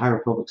front of the High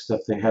Republic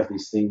stuff, they have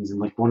these things,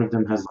 and like one of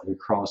them has like a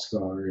cross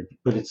guard,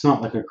 but it's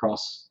not like a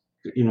cross.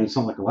 It's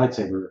not like a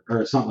lightsaber,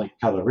 or it's not like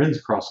Kylo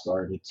Ren's cross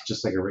guard. It's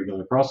just like a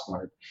regular cross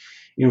guard.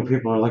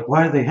 People are like,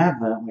 why do they have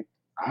that? I'm like,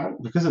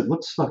 because it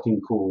looks fucking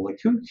cool. Like,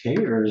 who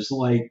cares?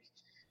 Like,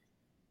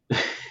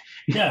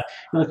 yeah.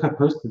 Like I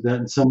posted that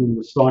and someone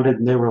responded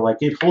and they were like,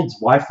 it holds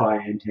Wi-Fi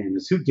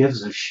antennas. Who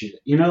gives a shit?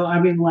 I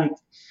mean, like,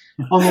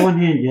 on the one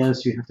hand,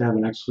 yes, you have to have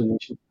an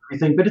explanation for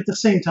everything, but at the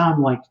same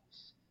time, like,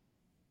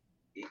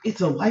 it's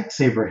a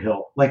lightsaber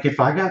hilt. Like, if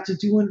I got to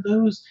do one of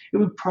those, it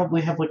would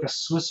probably have like a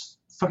Swiss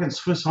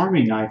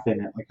Army knife in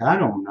it. Like, I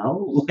don't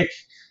know. Like.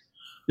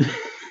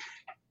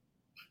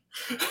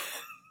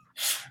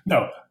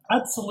 No,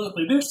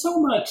 absolutely. There's so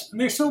much, and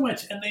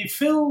they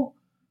fill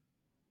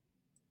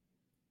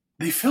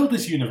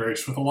this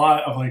universe with a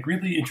lot of like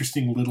really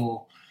interesting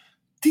little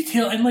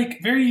detail and like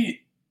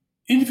very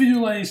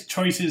individualized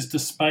choices,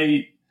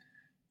 despite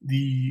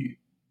the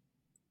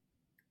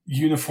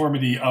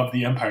uniformity of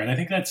the Empire. And I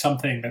think that's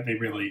something that they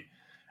really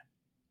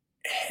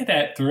hit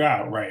at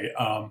throughout, right?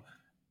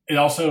 It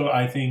also,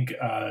 I think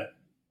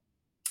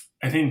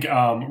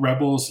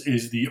Rebels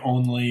is the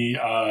only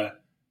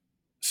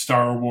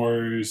Star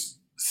Wars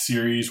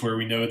series where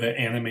we know that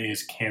anime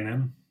is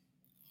canon.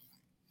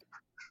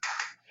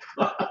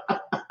 I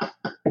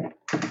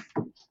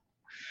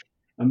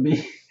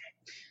mean,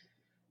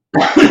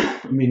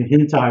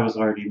 hentai was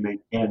already made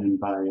canon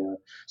by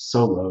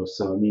Solo,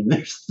 so I mean,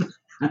 there's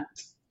that.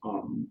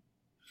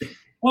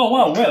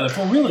 Well. If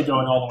we're really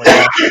going all the way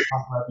back, we'll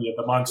talk about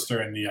the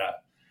monster in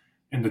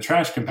the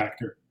trash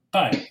compactor.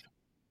 But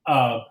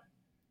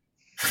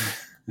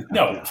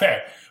no,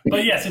 fair.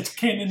 But yes, it's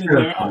canon in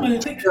there. I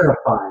think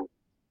terrifying.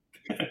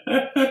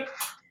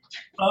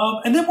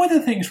 And then one of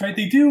the things, right?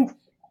 They do.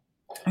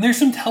 And there's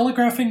some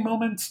telegraphing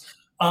moments.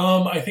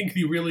 I think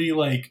the really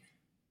like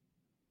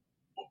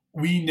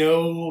we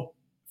know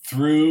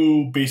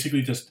through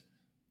basically just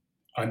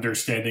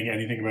understanding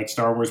anything about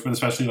Star Wars, but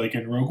especially like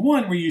in Rogue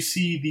One, where you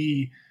see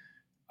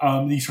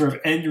the sort of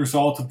end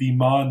result of the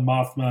Mon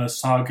Mothma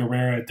Saw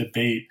Gerrera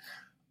debate.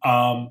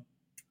 I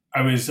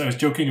was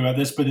joking about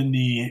this, but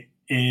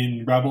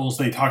in Rebels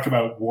they talk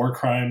about war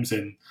crimes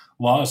and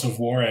laws of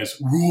war as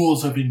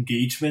rules of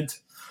engagement.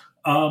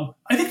 I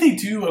think they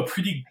do a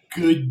pretty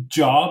good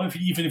job.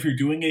 Even if you're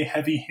doing a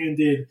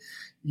heavy-handed,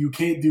 you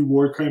can't do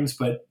war crimes,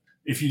 but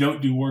if you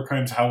don't do war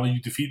crimes, how will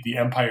you defeat the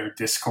Empire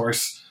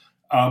discourse?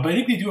 But I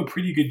think they do a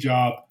pretty good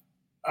job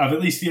of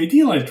at least the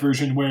idealized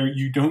version where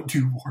you don't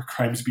do war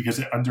crimes because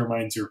it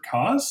undermines your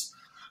cause.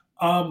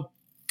 Um,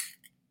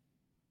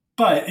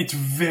 but it's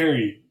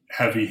very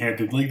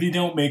heavy-handed. Like they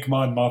don't make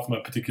Mon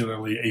Mothma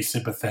particularly a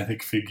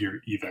sympathetic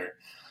figure either.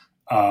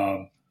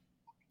 Um,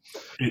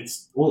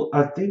 it's Well,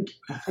 I think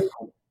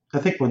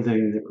one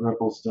thing that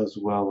Rebels does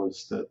well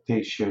is that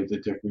they show the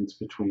difference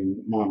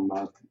between Mon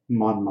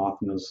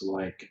Mothma's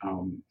like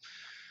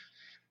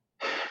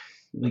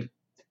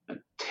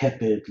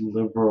tepid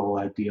liberal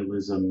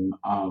idealism,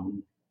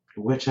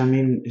 which I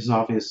mean is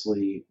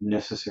obviously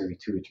necessary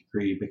to a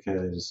degree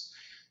because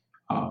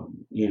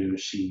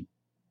she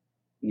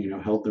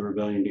held the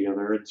rebellion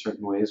together in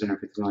certain ways and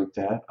everything like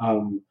that.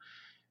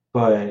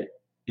 But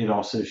it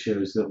also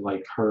shows that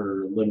like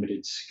her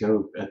limited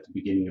scope at the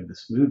beginning of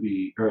this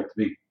movie or at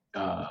the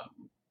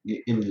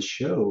in the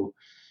show,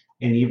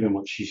 and even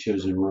what she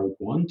shows in Rogue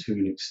One to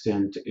an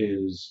extent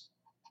is,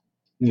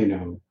 you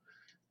know,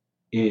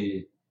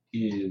 it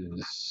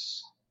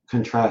is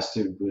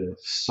contrasted with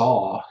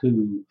Saw,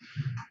 who,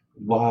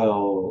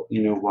 while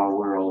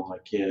we're all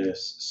like,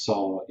 yes,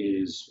 Saw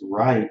is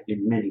right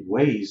in many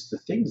ways, the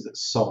things that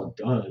Saw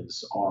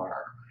does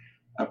are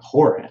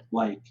abhorrent.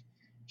 Like,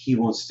 he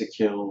wants to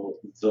kill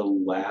the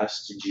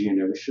last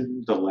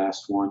Geonosian, the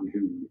last one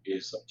who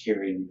is like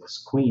carrying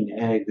this queen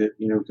egg that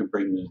could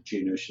bring the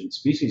Geonosian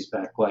species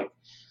back. Like,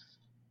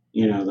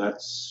 I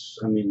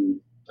mean,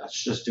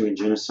 that's just doing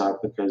genocide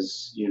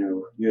because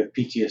you have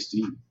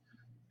PTSD,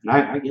 and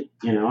I get,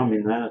 I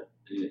mean that,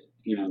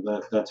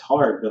 that's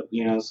hard, but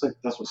it's like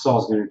that's what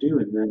Saul's going to do,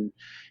 and then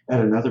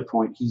at another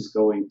point he's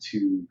going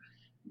to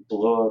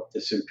blow up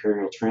this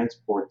Imperial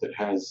transport that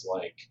has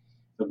like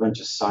a bunch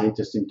of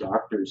scientists and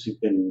doctors who've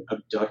been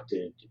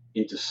abducted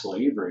into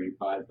slavery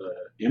by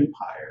the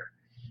Empire.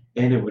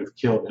 And it would have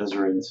killed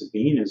Ezra and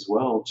Sabine as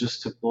well,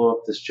 just to blow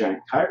up this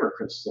giant kyber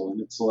crystal.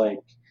 And it's like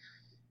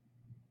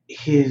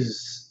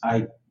his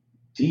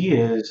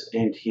ideas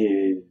and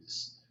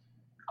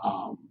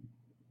um,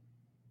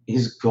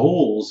 his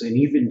goals and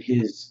even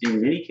his,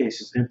 in many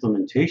cases,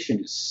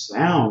 implementation is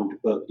sound,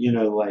 but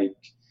like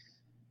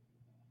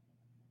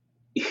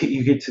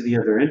you get to the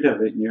other end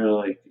of it and you're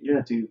like,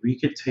 yeah, dude, we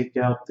could take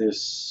out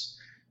this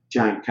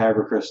giant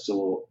kyber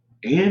crystal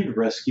and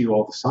rescue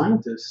all the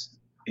scientists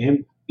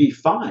and be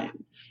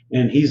fine.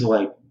 And he's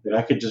like,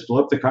 I could just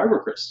blow up the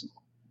kyber crystal.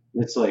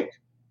 And it's like,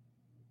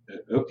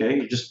 okay,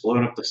 you're just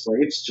blowing up the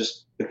slaves.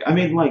 Just, I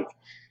mean, like,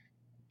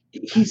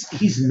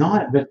 he's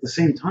not, but at the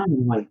same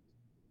time, like,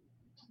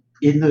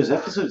 in those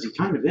episodes, he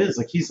kind of is.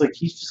 Like, he's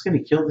just going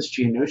to kill this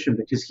Geonosian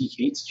because he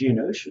hates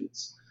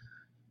Geonosians.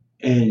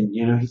 And,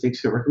 he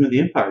thinks he'll recommend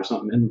the Empire or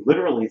something. And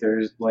literally,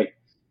 there's, like,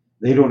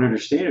 they don't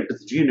understand it, but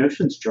the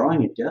Geonosian's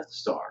drawing a Death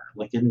Star,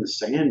 like, in the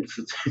sand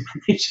for them.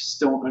 They just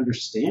don't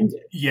understand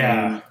it.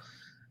 yeah. And,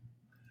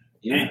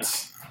 yeah.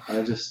 It's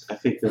I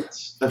think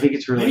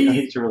it's a really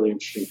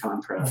interesting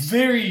contrast.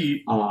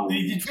 very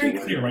it's very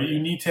clear, right? You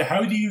need to,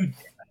 how do you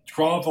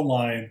draw the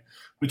line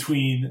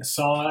between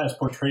Saw as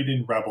portrayed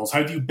in Rebels?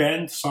 How do you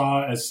bend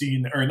Saw as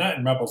seen, or not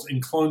in Rebels,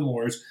 in Clone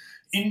Wars,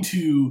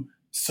 into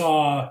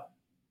Saw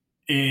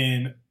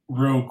in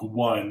Rogue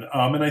One?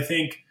 And I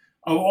think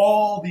of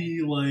all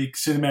the like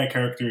cinematic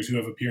characters who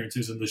have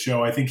appearances in the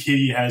show, I think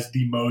he has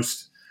the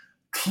most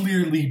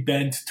clearly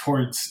bent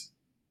towards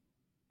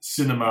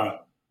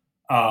cinema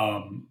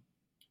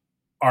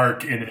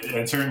arc in it,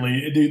 and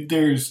certainly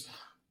there's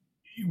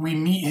we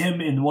meet him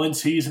in one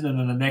season, and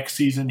then the next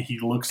season he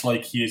looks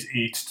like he is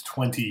aged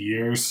 20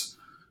 years.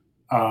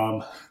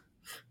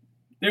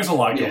 There's a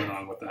lot going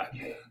on with that.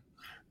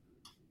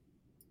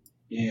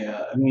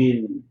 Yeah, I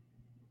mean,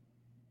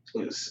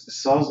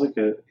 Saw's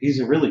he's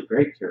a really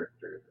great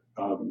character,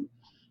 and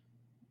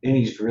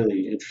he's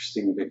really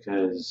interesting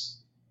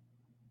because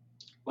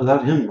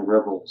without him, the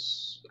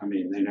rebels, I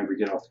mean, they never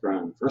get off the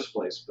ground in the first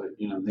place, but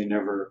they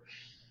never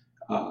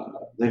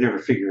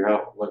figure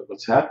out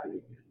what's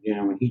happening.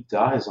 When he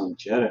dies on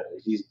Jeddah,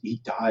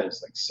 he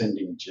dies like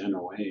sending Jen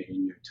away,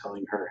 and you're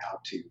telling her how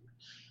to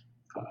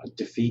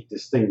defeat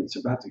this thing that's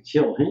about to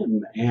kill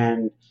him.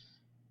 And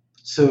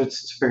so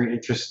it's a very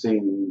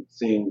interesting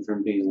thing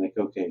from being like,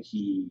 okay,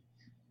 he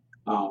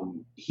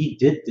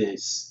did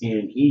this,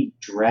 and he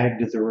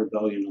dragged the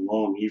rebellion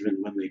along even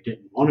when they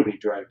didn't want to be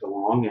dragged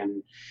along,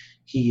 and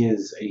he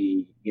is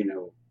a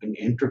an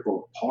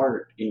integral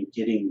part in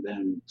getting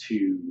them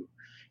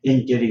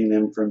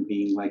from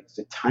being like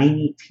the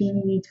tiny,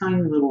 teeny,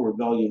 tiny little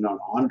rebellion on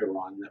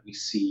Onderon that we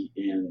see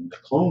in the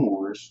Clone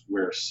Wars,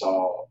 where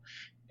Saul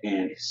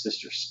and his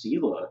sister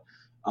Steela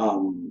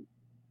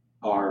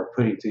are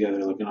putting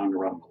together like an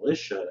Onderon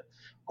militia,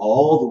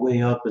 all the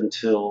way up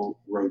until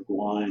Rogue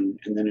One,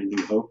 and then A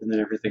New Hope, and then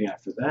everything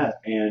after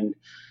that. And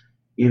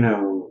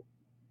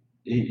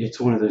it's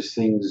one of those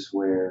things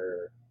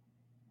where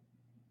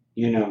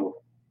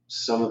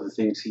some of the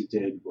things he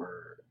did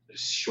were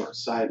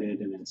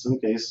short-sighted, and in some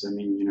cases, I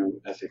mean,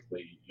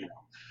 ethically,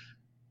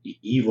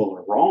 evil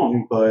or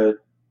wrong. But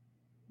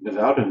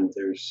without him,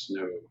 there's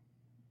no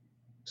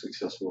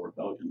successful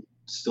rebellion.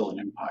 It's still an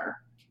empire.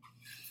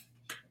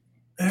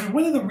 And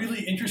one of the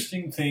really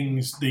interesting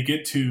things they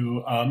get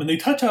to, and they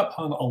touch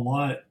upon a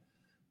lot,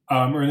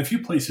 or in a few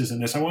places in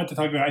this, I wanted to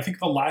talk about, I think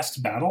the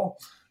last battle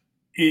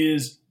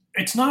it's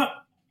not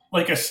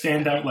like a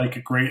standout, like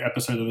a great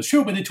episode of the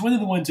show, but it's one of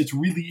the ones that's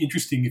really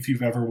interesting if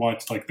you've ever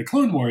watched like the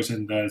Clone Wars,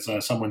 and as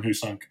someone who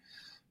sunk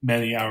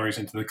many hours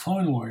into the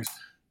Clone Wars,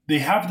 they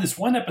have this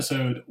one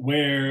episode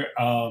where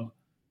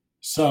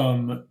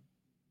some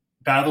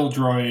battle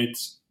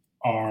droids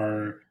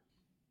are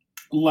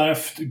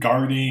left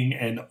guarding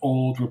an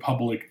old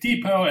Republic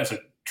depot as a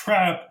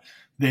trap.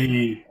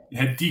 They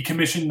had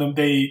decommissioned them.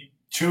 They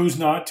chose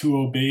not to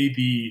obey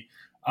the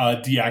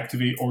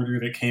deactivate order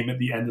that came at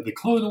the end of the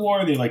Clone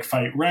War. They like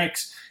fight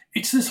Rex.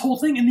 It's this whole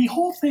thing, and the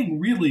whole thing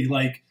really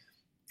like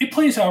it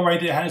plays out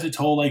right. It has its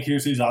whole like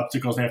here's these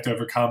obstacles they have to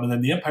overcome, and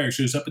then the Empire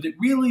shows up, but it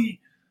really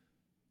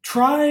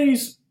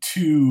tries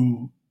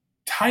to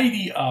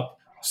tidy up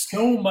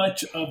so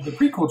much of the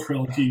prequel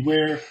trilogy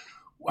where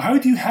how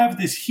do you have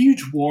this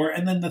huge war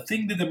and then the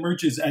thing that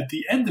emerges at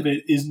the end of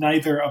it is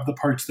neither of the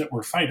parts that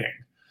we're fighting.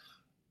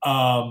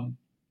 And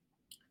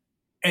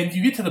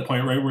you get to the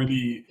point, right, where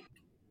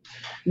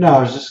No,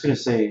 I was just going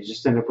to say, you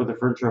just end up with the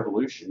French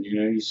Revolution.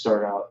 You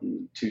start out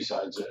in two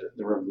sides.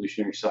 The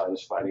revolutionary side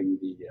is fighting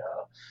the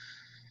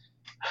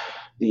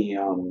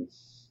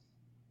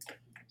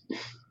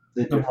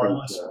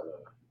different,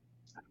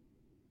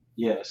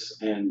 yes,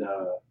 and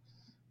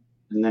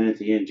then at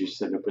the end you just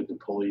end up with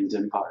Napoleon's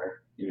empire.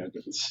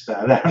 Getting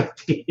spat out at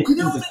the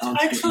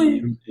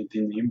end.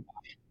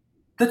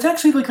 That's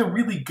actually like a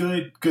really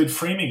good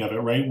framing of it,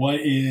 right? What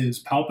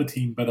is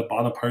Palpatine but a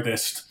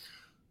Bonapartist?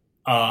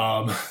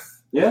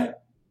 Yeah.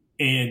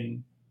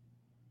 In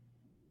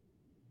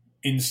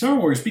Star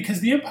Wars,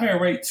 because the Empire,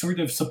 right, sort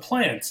of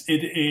supplants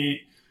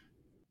it.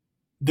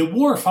 The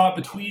war fought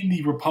between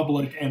the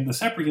Republic and the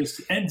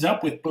Separatists ends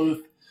up with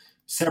both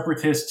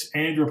Separatists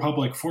and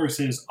Republic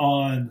forces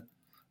on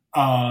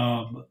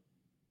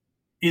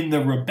in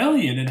the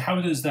rebellion. And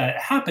how does that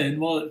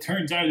happen? Well, it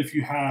turns out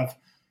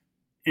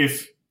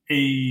if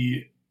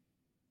a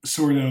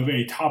sort of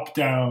a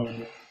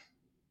top-down,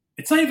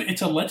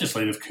 it's a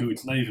legislative coup.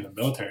 It's not even a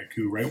military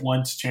coup, right?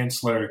 Once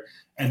Chancellor,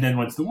 and then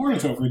once the war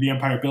is over, the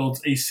Empire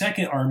builds a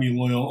second army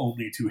loyal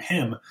only to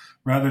him,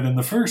 rather than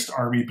the first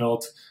army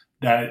built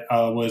that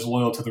was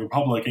loyal to the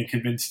Republic and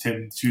convinced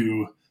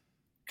the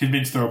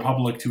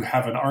Republic to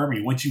have an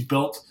army. Once you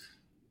built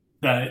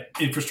that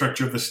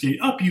infrastructure of the state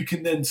up, you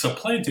can then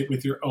supplant it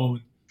with your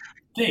own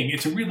thing.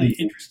 It's a really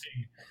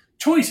interesting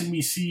choice, and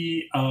we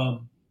see a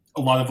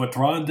lot of what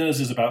Thrawn does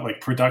is about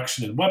like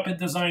production and weapon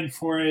design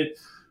for it.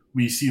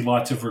 We see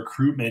lots of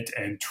recruitment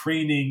and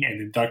training and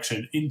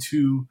induction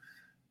into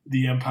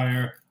the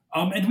Empire.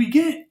 And we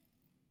get,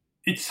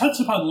 it's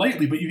touched upon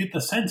lightly, but you get the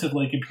sense of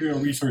like Imperial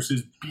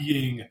resources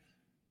being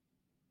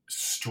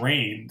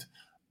strained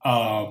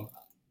by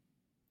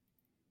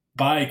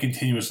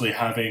continuously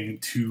having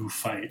to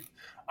fight.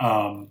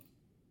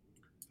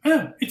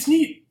 Yeah, it's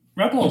neat.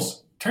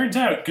 Rebels, turns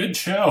out, good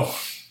show.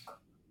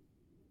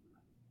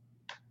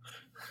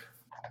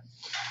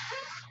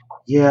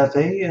 Yeah,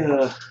 they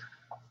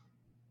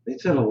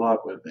did a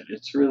lot with it.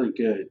 It's really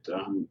good.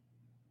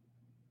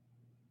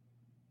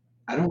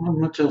 I don't have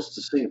much else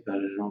to say about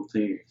it, I don't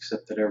think,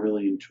 except that I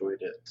really enjoyed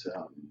it.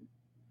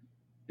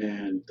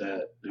 And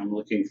that I'm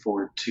looking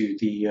forward to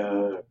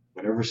the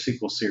whatever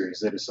sequel series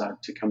they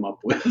decide to come up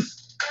with.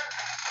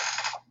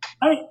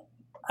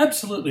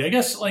 Absolutely. I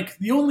guess like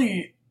the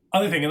only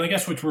other thing, and I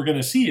guess what we're going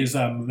to see is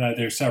that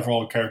there's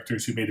several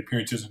characters who made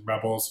appearances in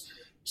Rebels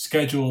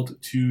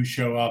scheduled to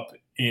show up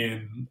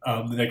in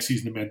the next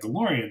season of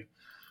Mandalorian,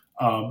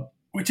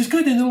 which is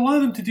good, and it'll allow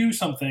them to do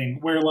something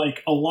where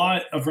like a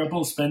lot of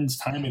Rebels spends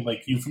time in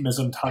like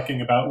euphemism talking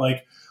about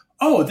like,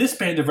 oh, this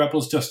band of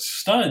Rebels just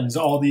stuns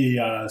all the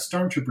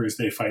stormtroopers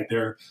they fight.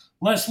 They're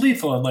less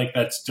lethal, and like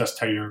that's just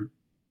how you're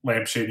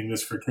lampshading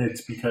this for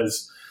kids,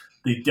 because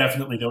they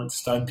definitely don't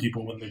stun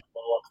people when they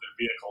blow up their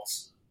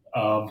vehicles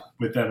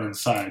with them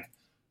inside.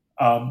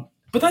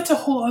 But that's a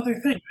whole other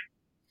thing.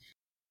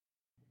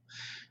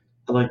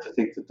 I like to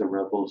think that the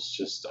Rebels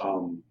just,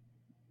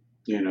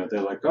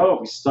 they're like, oh,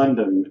 we stunned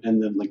him,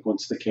 and then like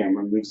once the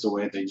camera moves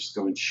away, they just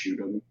go and shoot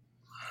him.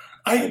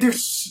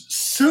 There's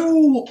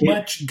so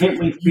much good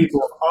use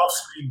of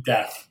off-screen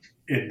death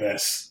in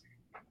this.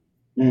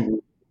 Mm-hmm.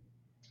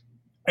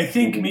 I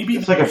think maybe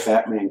it's like a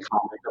Batman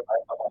comic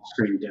about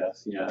off-screen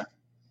death. Yeah.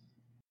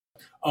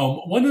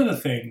 one of the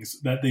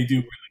things that they do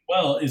really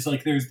well is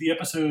like there's the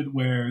episode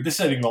where this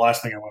is I think the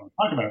last thing I want to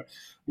talk about,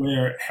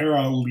 where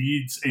Hera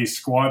leads a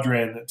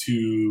squadron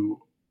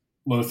to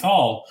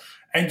Lothal,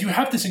 and you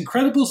have this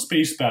incredible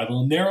space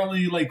battle,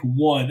 narrowly like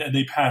won, and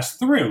they pass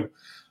through.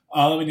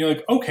 And you're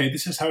like, okay,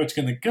 this is how it's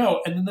going to go.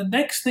 And then the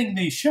next thing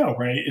they show,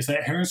 right, is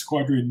that Hera's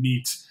squadron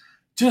meets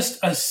just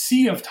a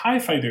sea of TIE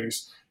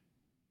fighters.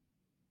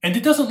 And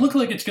it doesn't look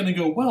like it's going to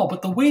go well,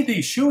 but the way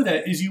they show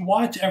that is you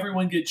watch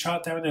everyone get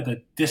shot down at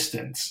a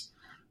distance.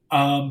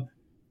 And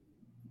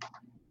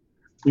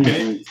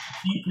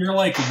keep your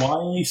like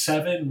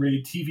Y7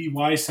 rate, TV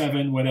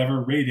Y7,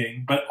 whatever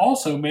rating, but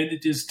also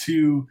manages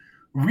to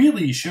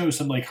really show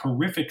some like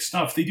horrific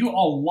stuff. They do a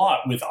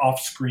lot with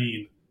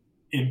off-screen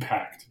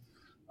impact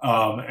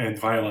and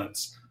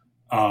violence.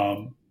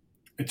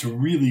 It's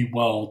really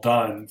well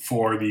done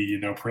for the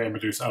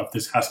parameters of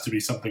this has to be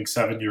something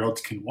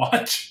 7-year-olds can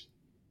watch.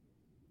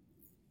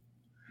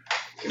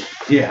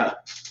 Yeah.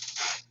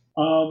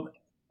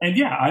 And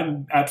yeah,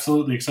 I'm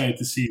absolutely excited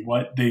to see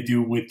what they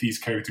do with these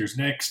characters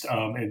next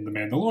in The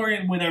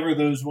Mandalorian, whenever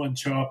those ones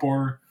show up,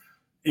 or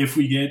if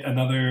we get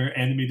another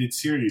animated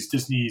series.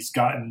 Disney's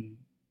gotten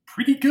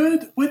pretty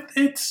good with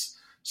its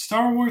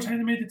Star Wars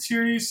animated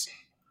series.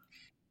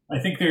 I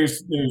think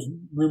there's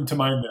room to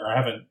mine there. I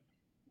haven't.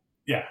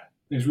 Yeah,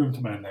 there's room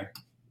to mine there.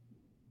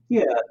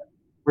 Yeah.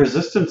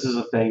 Resistance is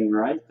a thing,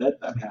 right? That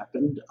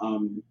happened.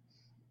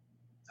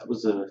 That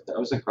was a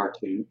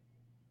cartoon.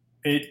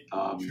 It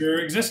sure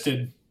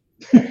existed.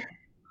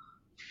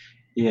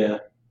 Yeah.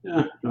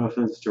 No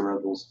offense to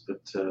Rebels,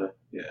 but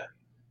yeah.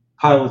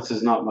 Pilots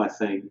is not my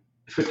thing.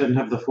 If it didn't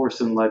have the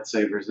Force and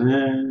lightsabers,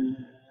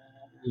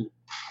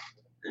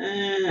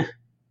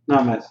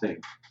 not my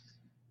thing.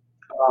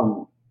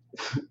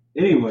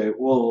 Anyway,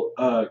 well,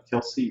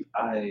 Kelsey,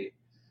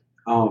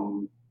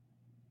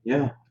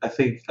 yeah, I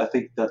think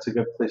that's a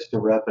good place to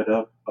wrap it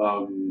up.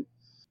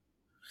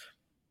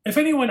 If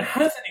anyone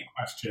has any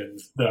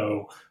questions,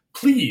 though,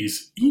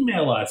 please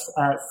email us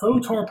at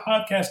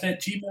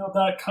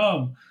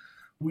photorpodcast@gmail.com.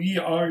 We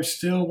are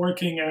still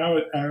working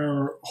out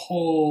our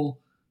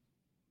whole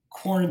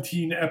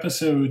quarantine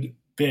episode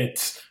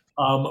bits.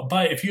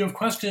 But if you have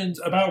questions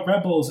about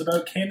Rebels,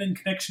 about canon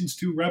connections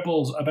to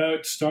Rebels,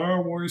 about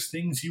Star Wars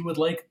things you would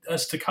like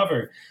us to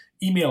cover,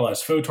 email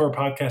us,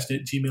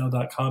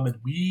 photorpodcast@gmail.com, and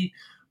we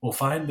will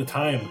find the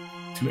time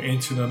to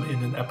answer them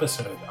in an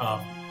episode.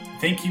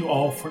 Thank you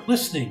all for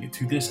listening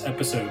to this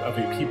episode of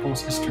A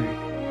People's History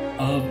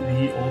of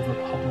the Old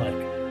Republic.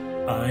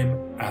 I'm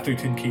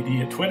Atherton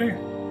KD at Twitter.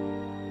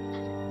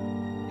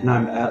 And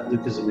I'm at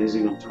Luke is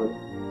Amazing on Twitter.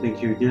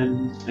 Thank you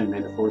again, and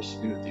may the Force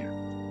be with you.